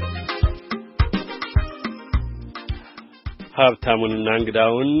ሀብታሙንና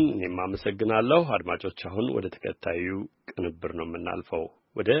እንግዳውን እኔም አመሰግናለሁ። አድማጮች አሁን ወደ ተከታዩ ቅንብር ነው የምናልፈው።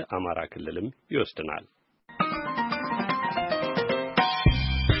 ወደ አማራ ክልልም ይወስድናል።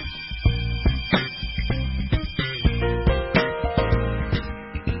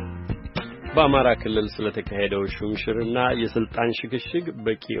 በአማራ ክልል ስለተካሄደው ሹምሽርና የስልጣን ሽግሽግ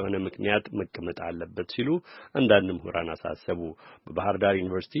በቂ የሆነ ምክንያት መቀመጥ አለበት ሲሉ አንዳንድ ምሁራን አሳሰቡ። በባህር ዳር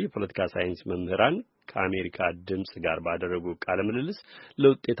ዩኒቨርሲቲ የፖለቲካ ሳይንስ መምህራን ከአሜሪካ ድምጽ ጋር ባደረጉ ቃለ ምልልስ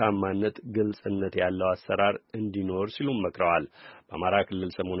ለውጤታማነት ግልጽነት ያለው አሰራር እንዲኖር ሲሉ መክረዋል። በአማራ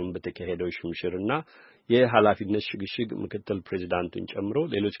ክልል ሰሞኑን በተካሄደው ሹምሽርና የኃላፊነት ሽግሽግ ምክትል ፕሬዝዳንቱን ጨምሮ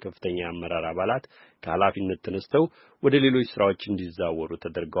ሌሎች ከፍተኛ አመራር አባላት ከኃላፊነት ተነስተው ወደ ሌሎች ስራዎች እንዲዛወሩ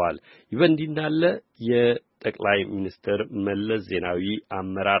ተደርገዋል። ይህ በእንዲህ እንዳለ የጠቅላይ ሚኒስትር መለስ ዜናዊ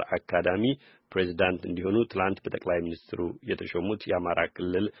አመራር አካዳሚ ፕሬዝዳንት እንዲሆኑ ትላንት በጠቅላይ ሚኒስትሩ የተሾሙት የአማራ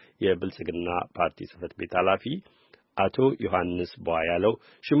ክልል የብልጽግና ፓርቲ ጽህፈት ቤት ኃላፊ አቶ ዮሐንስ ቧያለው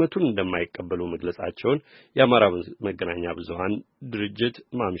ሹመቱን እንደማይቀበሉ መግለጻቸውን የአማራ መገናኛ ብዙሃን ድርጅት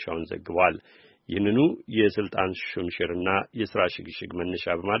ማምሻውን ዘግቧል። ይህንኑ የስልጣን ሹምሽርና የሥራ ሽግሽግ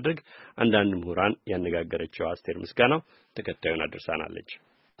መነሻ በማድረግ አንዳንድ ምሁራን ያነጋገረችው አስቴር ምስጋናው ተከታዩን አድርሳናለች።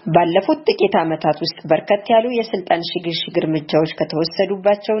 ባለፉት ጥቂት ዓመታት ውስጥ በርከት ያሉ የስልጣን ሽግሽግ እርምጃዎች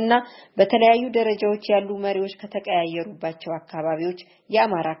ከተወሰዱባቸውና በተለያዩ ደረጃዎች ያሉ መሪዎች ከተቀያየሩባቸው አካባቢዎች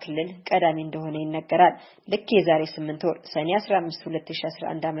የአማራ ክልል ቀዳሚ እንደሆነ ይነገራል። ልክ የዛሬ 8 ወር ሰኔ 15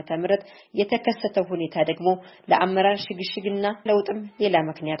 2011 ዓ.ም የተከሰተው ሁኔታ ደግሞ ለአመራር ሽግሽግና ለውጥም ሌላ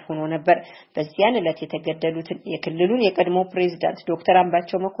ምክንያት ሆኖ ነበር። በዚያን ዕለት የተገደሉትን የክልሉን የቀድሞ ፕሬዝዳንት ዶክተር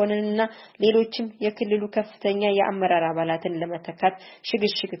አምባቸው መኮንንና ሌሎችም የክልሉ ከፍተኛ የአመራር አባላትን ለመተካት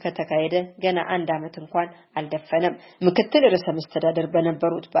ሽግሽግ ከተካሄደ ገና 1 ዓመት እንኳን አልደፈነም። ምክትል ርዕሰ መስተዳድር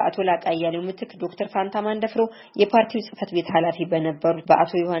በነበሩት በአቶ ላቃያሌው ምትክ ዶክተር ፋንታ ማንደፍሮ፣ የፓርቲው ጽህፈት ቤት ኃላፊ በነበሩት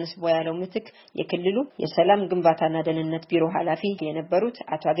በአቶ ዮሐንስ ቧያለው ምትክ የክልሉ የሰላም ግንባታና ደህንነት ቢሮ ኃላፊ የነበሩት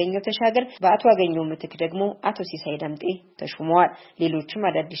አቶ አገኘው ተሻገር፣ በአቶ አገኘው ምትክ ደግሞ አቶ ሲሳይ ዳምጤ ተሹመዋል። ሌሎችም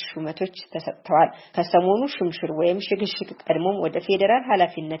አዳዲስ ሹመቶች ተሰጥተዋል። ከሰሞኑ ሹምሽር ወይም ሽግሽግ ቀድሞም ወደ ፌዴራል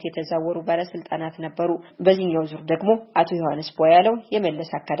ኃላፊነት የተዛወሩ ባለስልጣናት ነበሩ። በዚህኛው ዙር ደግሞ አቶ ዮሐንስ ቧያለው የመለስ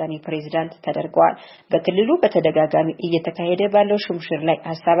አካዳሚ ፕሬዝዳንት ተደርገዋል። በክልሉ በተደጋጋሚ እየተካሄደ ባለው ሹምሽር ላይ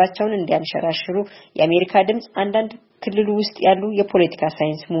ሐሳባቸውን እንዲያንሸራሽሩ የአሜሪካ ድምጽ አንዳንድ ክልሉ ውስጥ ያሉ የፖለቲካ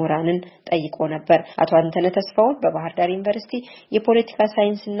ሳይንስ ምሁራንን ጠይቆ ነበር። አቶ አንተነህ ተስፋው በባህር ዳር ዩኒቨርሲቲ የፖለቲካ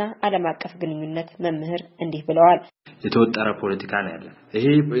ሳይንስና ዓለም አቀፍ ግንኙነት መምህር እንዲህ ብለዋል። የተወጠረ ፖለቲካ ነው ያለ። ይሄ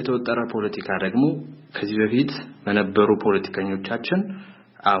የተወጠረ ፖለቲካ ደግሞ ከዚህ በፊት በነበሩ ፖለቲከኞቻችን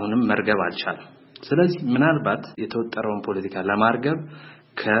አሁንም መርገብ አልቻለም። ስለዚህ ምናልባት የተወጠረውን ፖለቲካ ለማርገብ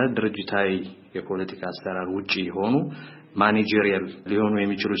ከድርጅታዊ የፖለቲካ አሰራር ውጪ ሆኑ ማኔጀሪያል ሊሆኑ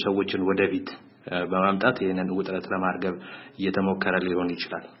የሚችሉ ሰዎችን ወደፊት በማምጣት ይሄንን ውጥረት ለማርገብ እየተሞከረ ሊሆን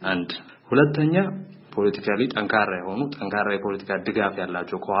ይችላል። አንድ ሁለተኛ ፖለቲካሊ ጠንካራ የፖለቲካ ድጋፍ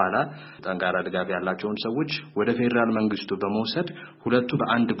ያላቸው ከኋላ ጠንካራ ድጋፍ ያላቸውን ሰዎች ወደ ፌደራል መንግስቱ በመውሰድ ሁለቱ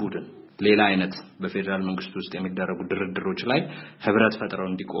በአንድ ቡድን ሌላ አይነት በፌደራል መንግስቱ ውስጥ የሚደረጉ ድርድሮች ላይ ህብረት ፈጥረው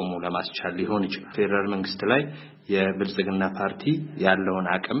እንዲቆሙ ለማስቻል ሊሆን ይችላል። ፌደራል መንግስት ላይ የብልጽግና ፓርቲ ያለውን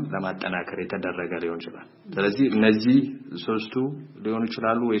አቅም ለማጠናከር የተደረገ ሊሆን ይችላል። ስለዚህ እነዚህ ሶስቱ ሊሆኑ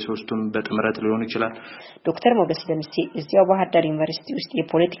ይችላሉ ወይ ሶስቱም በጥምረት ሊሆኑ ይችላል። ዶክተር ሞገስ ደምሴ እዚያው ባህር ዳር ዩኒቨርሲቲ ውስጥ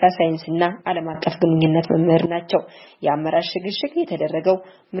የፖለቲካ ሳይንስና ዓለም አቀፍ ግንኙነት መምህር ናቸው። የአመራር ሽግሽግ የተደረገው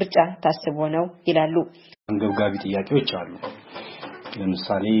ምርጫ ታስቦ ነው ይላሉ። አንገብጋቢ ጥያቄዎች አሉ።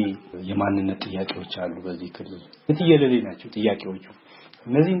 ለምሳሌ የማንነት ጥያቄዎች አሉ። በዚህ ክልል የትየለሌ ናቸው ጥያቄዎቹ።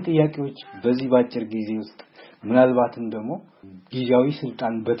 እነዚህን ጥያቄዎች በዚህ ባጭር ጊዜ ውስጥ ምናልባትም ደግሞ ጊዜያዊ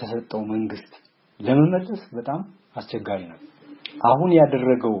ስልጣን በተሰጠው መንግስት ለመመለስ በጣም አስቸጋሪ ነው። አሁን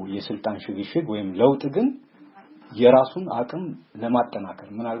ያደረገው የስልጣን ሽግሽግ ወይም ለውጥ ግን የራሱን አቅም ለማጠናከር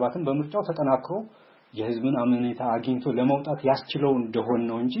ምናልባትም በምርጫው ተጠናክሮ የህዝብን አመኔታ አግኝቶ ለማውጣት ያስችለው እንደሆነ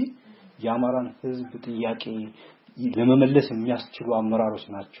ነው እንጂ የአማራን ህዝብ ጥያቄ ለመመለስ የሚያስችሉ አመራሮች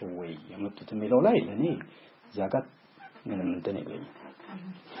ናቸው ወይ የመጡት የሚለው ላይ ለኔ ዛጋት ምንም እንትን የለኝም።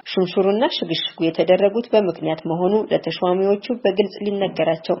 ሹምሽሩና ሽግሽጉ የተደረጉት በምክንያት መሆኑ ለተሿሚዎቹ በግልጽ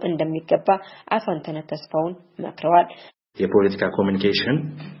ሊነገራቸው እንደሚገባ አቶ አንተነህ ተስፋውን መክረዋል። የፖለቲካ ኮሙኒኬሽን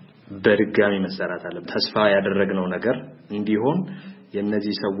በድጋሚ መሰራት አለ። ተስፋ ያደረግነው ነገር እንዲሆን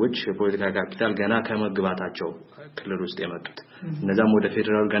የነዚህ ሰዎች የፖለቲካ ካፒታል ገና ከመግባታቸው ክልል ውስጥ የመጡት እነዛም ወደ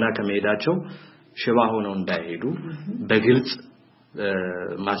ፌደራል ገና ከመሄዳቸው ሽባ ሆነው እንዳይሄዱ በግልጽ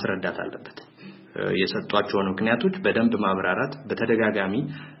ማስረዳት አለበት። የሰጧቸውን ምክንያቶች በደንብ ማብራራት በተደጋጋሚ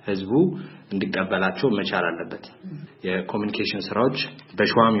ህዝቡ እንዲቀበላቸው መቻል አለበት። የኮሙኒኬሽን ስራዎች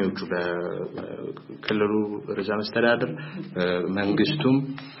በሿሚዎቹ በክልሉ ርዕሰ መስተዳድር መንግስቱም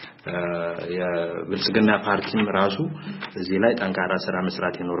የብልጽግና ፓርቲም ራሱ እዚህ ላይ ጠንካራ ስራ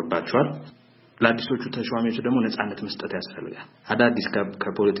መስራት ይኖርባቸዋል። ለአዲሶቹ ተሿሚዎች ደግሞ ነፃነት መስጠት ያስፈልጋል። አዳዲስ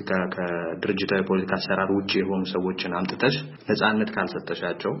ከፖለቲካ ከድርጅታዊ ፖለቲካ አሰራር ውጪ የሆኑ ሰዎችን አምጥተሽ ነፃነት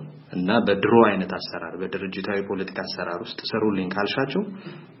ካልሰጠሻቸው እና በድሮ አይነት አሰራር በድርጅታዊ ፖለቲካ አሰራር ውስጥ ሰሩልኝ ካልሻቸው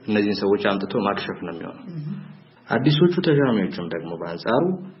እነዚህን ሰዎች አምጥቶ ማክሸፍ ነው የሚሆነው። አዲሶቹ ተሿሚዎችም ደግሞ በአንጻሩ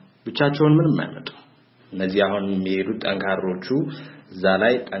ብቻቸውን ምንም አይመጡ። እነዚህ አሁን የሚሄዱት ጠንካሮቹ እዛ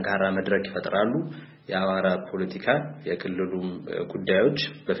ላይ ጠንካራ መድረክ ይፈጥራሉ። የአማራ ፖለቲካ የክልሉ ጉዳዮች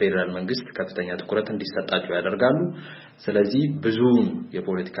በፌደራል መንግስት ከፍተኛ ትኩረት እንዲሰጣቸው ያደርጋሉ። ስለዚህ ብዙ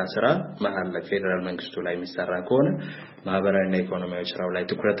የፖለቲካ ስራ መሀል ለፌደራል መንግስቱ ላይ የሚሰራ ከሆነ ማህበራዊና ኢኮኖሚያዊ ስራው ላይ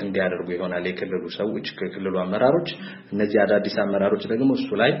ትኩረት እንዲያደርጉ ይሆናል የክልሉ ሰዎች ከክልሉ አመራሮች። እነዚህ አዳዲስ አመራሮች ደግሞ እሱ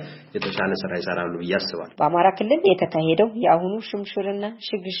ላይ የተሻለ ስራ ይሰራሉ ብያስባለሁ። በአማራ ክልል የተካሄደው የአሁኑ ሽምሽርና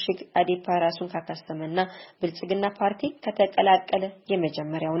ሽግሽግ አዴፓ ራሱን ካካሰመና ብልጽግና ፓርቲ ከተቀላቀለ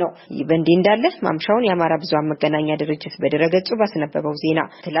የመጀመሪያው ነው። ይህ በእንዲህ እንዳለ ማምሻውን የአማራ ብዙሃን መገናኛ ድርጅት በድረገጹ ባስነበበው ዜና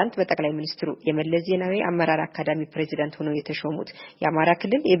ትላንት በጠቅላይ ሚኒስትሩ የመለስ ዜናዊ አመራር አካዳሚ ፕሬዚዳንት ሆነው የተሾሙት የአማራ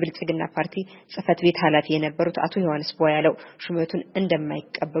ክልል የብልጽግና ፓርቲ ጽህፈት ቤት ኃላፊ የነበሩት አቶ ዮሐንስ ያለው ሹመቱን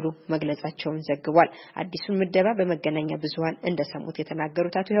እንደማይቀበሉ መግለጻቸውን ዘግቧል። አዲሱን ምደባ በመገናኛ ብዙሃን እንደሰሙት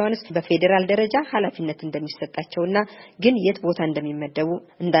የተናገሩት አቶ ዮሐንስ በፌደራል ደረጃ ኃላፊነት እንደሚሰጣቸውና ግን የት ቦታ እንደሚመደቡ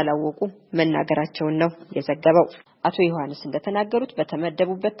እንዳላወቁ መናገራቸውን ነው የዘገበው። አቶ ዮሐንስ እንደተናገሩት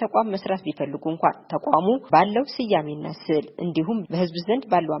በተመደቡበት ተቋም መስራት ቢፈልጉ እንኳን ተቋሙ ባለው ስያሜና ስዕል እንዲሁም በህዝብ ዘንድ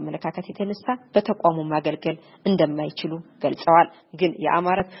ባለው አመለካከት የተነሳ በተቋሙ ማገልገል እንደማይችሉ ገልጸዋል። ግን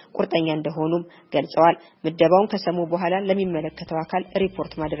የአማራ ቁርጠኛ እንደሆኑም ገልጸዋል። ምደባውን ከሰሙ በኋላ ለሚመለከተው አካል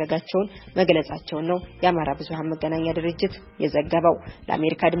ሪፖርት ማድረጋቸውን መግለጻቸውን ነው የአማራ ብዙሃን መገናኛ ድርጅት የዘገበው።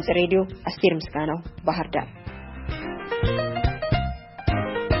 ለአሜሪካ ድምጽ ሬዲዮ አስቴር ምስጋናው ባህር ዳር።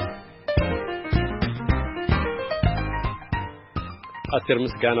 አስቴር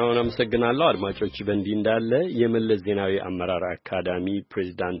ምስጋናውን አመሰግናለሁ። አድማጮች በእንዲህ እንዳለ የመለስ ዜናዊ አመራር አካዳሚ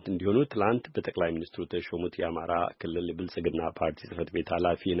ፕሬዚዳንት እንዲሆኑ ትላንት በጠቅላይ ሚኒስትሩ ተሾሙት የአማራ ክልል ብልጽግና ፓርቲ ጽህፈት ቤት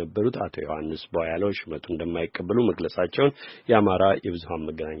ኃላፊ የነበሩት አቶ ዮሐንስ ቧያለው ሹመቱ እንደማይቀበሉ መግለጻቸውን የአማራ የብዙሃን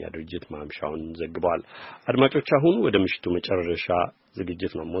መገናኛ ድርጅት ማምሻውን ዘግቧል። አድማጮች አሁን ወደ ምሽቱ መጨረሻ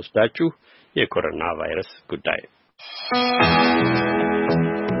ዝግጅት ነው የምወስዳችሁ። የኮሮና ቫይረስ ጉዳይ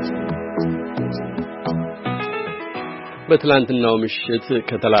በትላንትናው ምሽት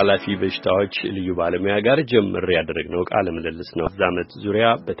ከተላላፊ በሽታዎች ልዩ ባለሙያ ጋር ጀምር ያደረግነው ቃለ ምልልስ ነው። በዛመት ዙሪያ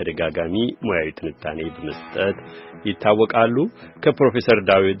በተደጋጋሚ ሙያዊ ትንታኔ በመስጠት ይታወቃሉ። ከፕሮፌሰር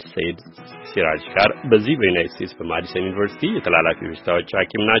ዳዊት ሰይድ ሲራጅ ጋር በዚህ በዩናይትድ ስቴትስ በማዲሰን ዩኒቨርሲቲ የተላላፊ በሽታዎች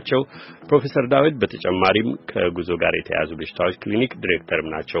ሐኪም ናቸው። ፕሮፌሰር ዳዊት በተጨማሪም ከጉዞ ጋር የተያያዙ በሽታዎች ክሊኒክ ዲሬክተርም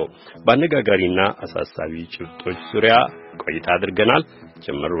ናቸው። በአነጋጋሪና አሳሳቢ ጭብጦች ዙሪያ ቆይታ አድርገናል።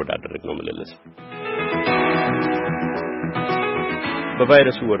 ጀምር ወዳደረግነው ምልልስ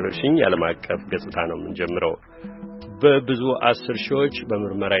በቫይረሱ ወረርሽኝ የዓለም አቀፍ ገጽታ ነው የምንጀምረው። በብዙ 10 ሺዎች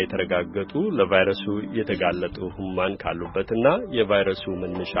በምርመራ የተረጋገጡ ለቫይረሱ የተጋለጡ ህሙማን ካሉበትና የቫይረሱ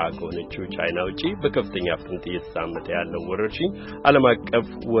መነሻ ከሆነችው ቻይና ውጪ በከፍተኛ ፍጥነት እየተዛመተ ያለው ወረርሽኝ ዓለም አቀፍ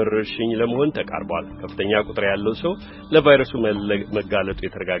ወረርሽኝ ለመሆን ተቃርቧል። ከፍተኛ ቁጥር ያለው ሰው ለቫይረሱ መጋለጡ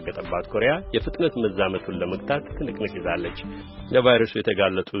የተረጋገጠባት ኮሪያ የፍጥነት መዛመቱን ለመግታት ትንቅንቅ ይዛለች። ለቫይረሱ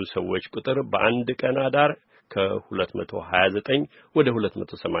የተጋለጡ ሰዎች ቁጥር በአንድ ቀን አዳር ከ229 ወደ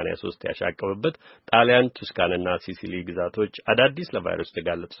 283 ያሻቀበበት ጣሊያን፣ ቱስካንና ሲሲሊ ግዛቶች አዳዲስ ለቫይረስ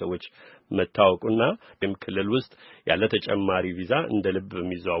የተጋለጡ ሰዎች መታወቁና ክልል ውስጥ ያለ ተጨማሪ ቪዛ እንደ ልብ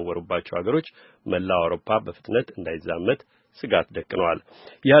በሚዘዋወሩባቸው ሀገሮች መላው አውሮፓ በፍጥነት እንዳይዛመት ስጋት ደቅነዋል።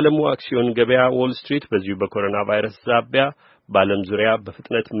 የዓለሙ አክሲዮን ገበያ ዎል ስትሪት በዚሁ በኮሮና ቫይረስ ዛቢያ በዓለም ዙሪያ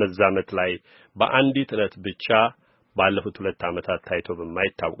በፍጥነት መዛመት ላይ በአንዲት ዕለት ብቻ ባለፉት 2 ዓመታት ታይቶ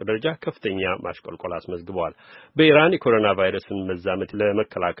በማይታወቅ ደረጃ ከፍተኛ ማሽቆልቆል አስመዝግበዋል። በኢራን የኮሮና ቫይረስን መዛመት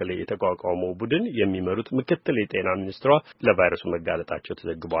ለመከላከል የተቋቋመው ቡድን የሚመሩት ምክትል የጤና ሚኒስትሯ ለቫይረሱ መጋለጣቸው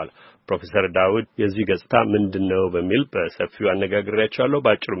ተዘግበዋል። ፕሮፌሰር ዳውድ የዚህ ገጽታ ምንድነው በሚል በሰፊው አነጋግሬያቸዋለሁ።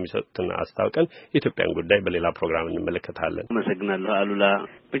 ባጭሩ የሚሰጡትን አስታውቀን የኢትዮጵያን ጉዳይ በሌላ ፕሮግራም እንመለከታለን። አመሰግናለሁ አሉላ።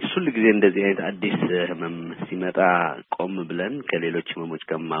 ሁሉ ጊዜ እንደዚህ አይነት አዲስ ህመም ሲመጣ ቆም ብለን ከሌሎች ህመሞች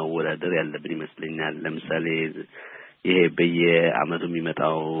ጋር ማወዳደር ያለብን ይመስለኛል። ለምሳሌ ይሄ በየአመቱ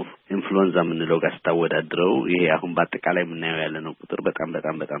የሚመጣው ኢንፍሉዌንዛ የምንለው ጋር ስታወዳድረው ይሄ አሁን በአጠቃላይ የምናየው ያለነው ቁጥር በጣም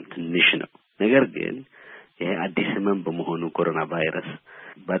ትንሽ ነው። ነገር ግን ይሄ አዲስ ህመም በመሆኑ ኮሮና ቫይረስ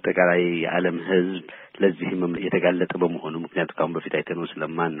በአጠቃላይ የዓለም ህዝብ ለዚህ ህመም የተጋለጠ በመሆኑ ምክንያቱ ካሁን በፊት አይተነው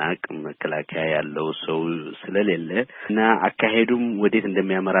ስለማናቅ መከላከያ ያለው ሰው ስለሌለ እና አካሄዱም ወዴት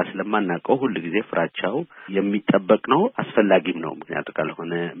እንደሚያመራ ስለማናቀው ሁሉ ጊዜ ፍራቻው የሚጠበቅ ነው፣ አስፈላጊም ነው። ምክንያቱ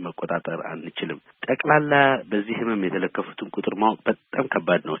ካልሆነ መቆጣጠር አንችልም። ጠቅላላ በዚህ ህመም የተለከፉትን ቁጥር ማወቅ በጣም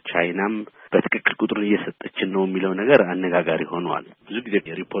ከባድ ነው። ቻይናም በትክክል ቁጥሩን እየሰጠችን ነው የሚለው ነገር አነጋጋሪ ሆኗል። ብዙ ጊዜ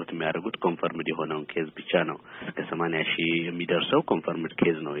ሪፖርት የሚያደርጉት ኮንፈርምድ የሆነውን ኬዝ ብቻ ነው። እስከ 80,000 የሚደርሰው ኮንፈርምድ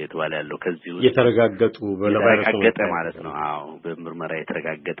ኬዝ ነው የተባለ ያለው ከዚህ ውስጥ የተረጋገጠ ማለት ነው። አዎ በምርመራ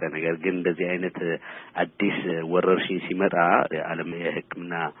የተረጋገጠ ነገር ግን እንደዚህ አይነት አዲስ ወረርሽኝ ሲመጣ የዓለም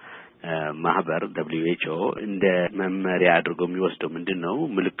የሕክምና ማህበር WHO እንደ መመሪያ አድርጎ የሚወስደው ምንድነው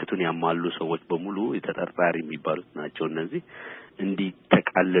ምልክቱን ያሟሉ ሰዎች በሙሉ የተጠርጣሪ የሚባሉት ናቸው። እነዚህ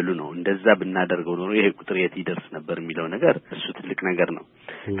እንዲተቃለሉ ነው። እንደዛ ብናደርገው ነው ይሄ ቁጥር የት ይደርስ ነበር የሚለው ነገር እሱ ትልቅ ነገር ነው።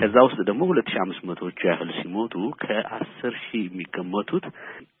 ከዛ ውስጥ ደግሞ 2500ዎቹ ያህል ሲሞቱ ከ10,000 የሚገመቱት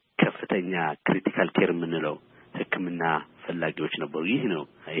ከፍተኛ ክሪቲካል ኬር የምንለው ሕክምና ፈላጊዎች ነበሩ። ይህ ነው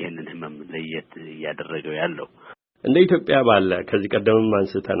ይሄንን ህመም ለየት እያደረገው ያለው። እንደ ኢትዮጵያ ባለ ከዚህ ቀደምም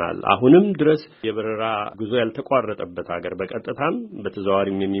አንስተናል አሁንም ድረስ የበረራ ጉዞ ያልተቋረጠበት ሀገር በቀጥታም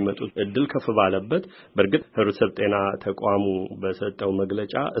በተዘዋዋሪም የሚመጡት እድል ከፍ ባለበት በእርግጥ ህብረተሰብ ጤና ተቋሙ በሰጠው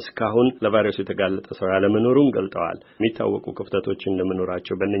መግለጫ እስካሁን ለቫይረሱ የተጋለጠ ሰው ያለመኖሩን ገልጠዋል። የሚታወቁ ክፍተቶች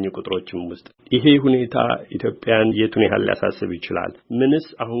እንደመኖራቸው በእነኚህ ቁጥሮችም ውስጥ ይሄ ሁኔታ ኢትዮጵያን የቱን ያህል ሊያሳስብ ይችላል? ምንስ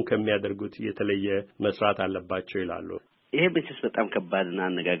አሁን ከሚያደርጉት የተለየ መስራት አለባቸው ይላሉ? ይሄ ብቻስ በጣም ከባድና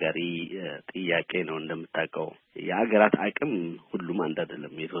አነጋጋሪ ጥያቄ ነው። እንደምታውቀው የአገራት አቅም ሁሉም አንድ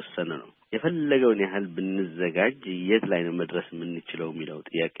አይደለም፣ የተወሰነ ነው። የፈለገውን ያህል ብንዘጋጅ የት ላይ ነው መድረስ የምንችለው የሚለው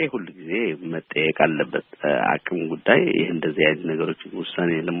ጥያቄ ሁሉ ጊዜ መጠየቅ አለበት። አቅም ጉዳይ ይሄ እንደዚህ አይነት ነገሮች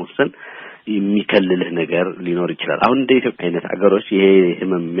ውሳኔ ለመወሰን የሚከልልህ ነገር ሊኖር ይችላል። አሁን እንደ ኢትዮጵያ አይነት አገሮች ይሄ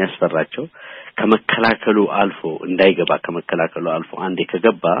ህመም የሚያስፈራቸው ከመከላከሉ አልፎ እንዳይገባ ከመከላከሉ አልፎ አንዴ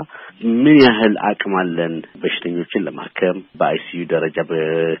ከገባ ምን ያህል አቅም አለን በሽተኞችን ለማከም በአይሲዩ ደረጃ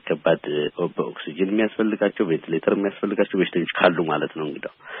በከባድ በኦክሲጅን የሚያስፈልጋቸው ቬንቲሌተር የሚያስፈልጋቸው በሽተኞች ካሉ ማለት ነው።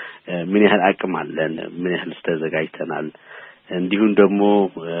 እንግዲህ ምን ያህል አቅም አለን፣ ምን ያህል ተዘጋጅተናል፣ እንዲሁም ደግሞ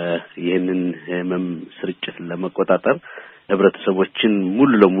ይህንን ህመም ስርጭት ለመቆጣጠር ህብረተሰቦችን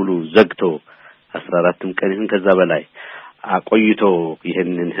ሙሉ ለሙሉ ዘግቶ 14 ቀን ይሁን ከዛ በላይ አቆይቶ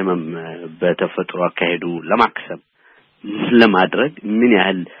ይሄንን ህመም በተፈጥሮ አካሄዱ ለማክሰም ለማድረግ ምን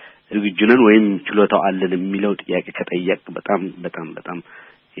ያህል ዝግጁ ነን ወይም ችሎታው አለን የሚለው ጥያቄ ከጠየቅ በጣም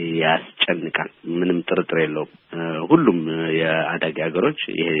ያስጨንቃል። ምንም ጥርጥር የለውም። ሁሉም የአዳጊ ሀገሮች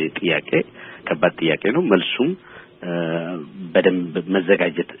ይሄ ጥያቄ ከባድ ጥያቄ ነው። መልሱም በደንብ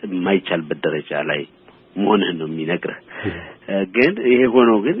መዘጋጀት የማይቻልበት ደረጃ ላይ መሆንህን ነው የሚነግርህ። ግን ይሄ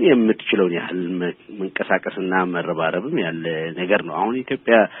ሆኖ ግን የምትችለውን ያህል መንቀሳቀስና መረባረብም ያለ ነገር ነው። አሁን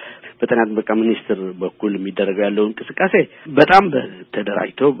ኢትዮጵያ በጤና ጥበቃ ሚኒስቴር በኩል የሚደረገው ያለው እንቅስቃሴ በጣም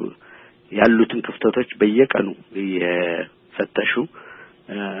ተደራጅተው ያሉትን ክፍተቶች በየቀኑ የፈተሹ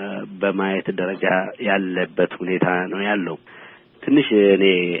በማየት ደረጃ ያለበት ሁኔታ ነው ያለው። ትንሽ እኔ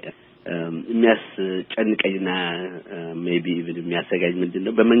የሚያስጨንቀኝና ሜቢ ኢቭን የሚያሰጋኝ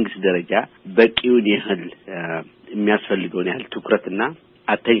ምንድነው በመንግስት ደረጃ በቂውን ያህል የሚያስፈልገውን ያህል ትኩረትና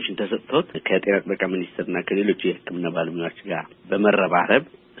አቴንሽን ተሰጥቶት ከጤና ጥበቃ ሚኒስቴርና ከሌሎች የሕክምና ባለሙያዎች ጋር በመረባረብ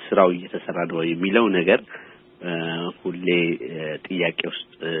ስራው እየተሰራ ነው የሚለው ነገር ሁሌ ጥያቄ ውስጥ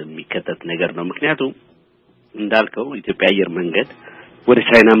የሚከተት ነገር ነው። ምክንያቱም እንዳልከው ኢትዮጵያ አየር መንገድ ወደ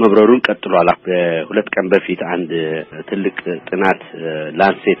ቻይና መብረሩን ቀጥሏል። ከሁለት ቀን በፊት አንድ ትልቅ ጥናት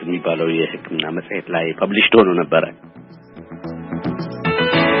ላንሴት የሚባለው የሕክምና መጽሔት ላይ ፐብሊሽድ ሆኖ ነበር።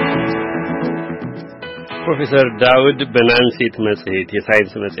 ፕሮፌሰር ዳውድ በላንሴት መጽሔት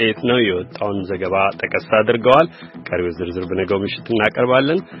የሳይንስ መጽሔት ነው የወጣውን ዘገባ ጠቀስ አድርገዋል። ቀሪው ዝርዝር በነገው ምሽት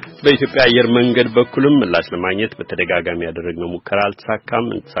እናቀርባለን። በኢትዮጵያ አየር መንገድ በኩልም ምላሽ ለማግኘት በተደጋጋሚ ያደረግነው ሙከራ አልተሳካም።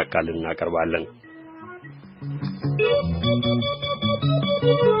 እንተሳካለን እናቀርባለን።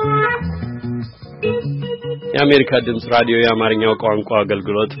 የአሜሪካ ድምጽ ራዲዮ የአማርኛው ቋንቋ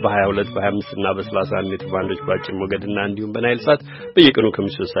አገልግሎት በ22 በ25 እና በ31 ሜትር ባንዶች ባጭር ሞገድና እንዲሁም በናይል ሳት በየቀኑ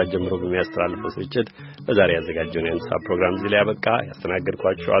ከምሽቱ ሰዓት ጀምሮ በሚያስተላልፈው ስርጭት ለዛሬ ያዘጋጀውን የአንሳ ፕሮግራም እዚህ ላይ ያበቃ።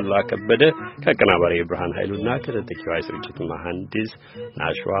 ያስተናገድኳችሁ አሉላ ከበደ ከአቀናባሪ ብርሃን ኃይሉና ከተተኪዋ ስርጭት መሐንዲስ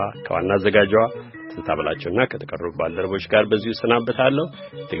ናሽዋ ከዋና አዘጋጇ ተታበላቸውና ከተቀሩ ባልደረቦች ጋር በዚሁ ሰናበታለሁ።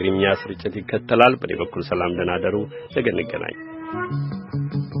 ትግርኛ ስርጭት ይከተላል። በኔ በኩል ሰላም ደህና ደሩ። ነገ እንገናኝ።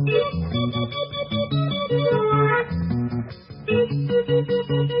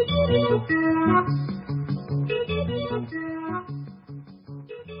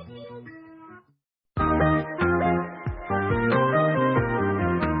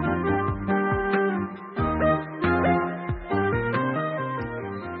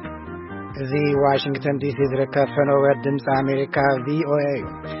 እዚህ ዋሽንግተን ዲሲ ዝርከብ ፈነወ ድምፂ ኣሜሪካ VOA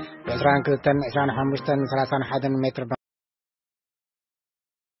 22 25 31 ሜትር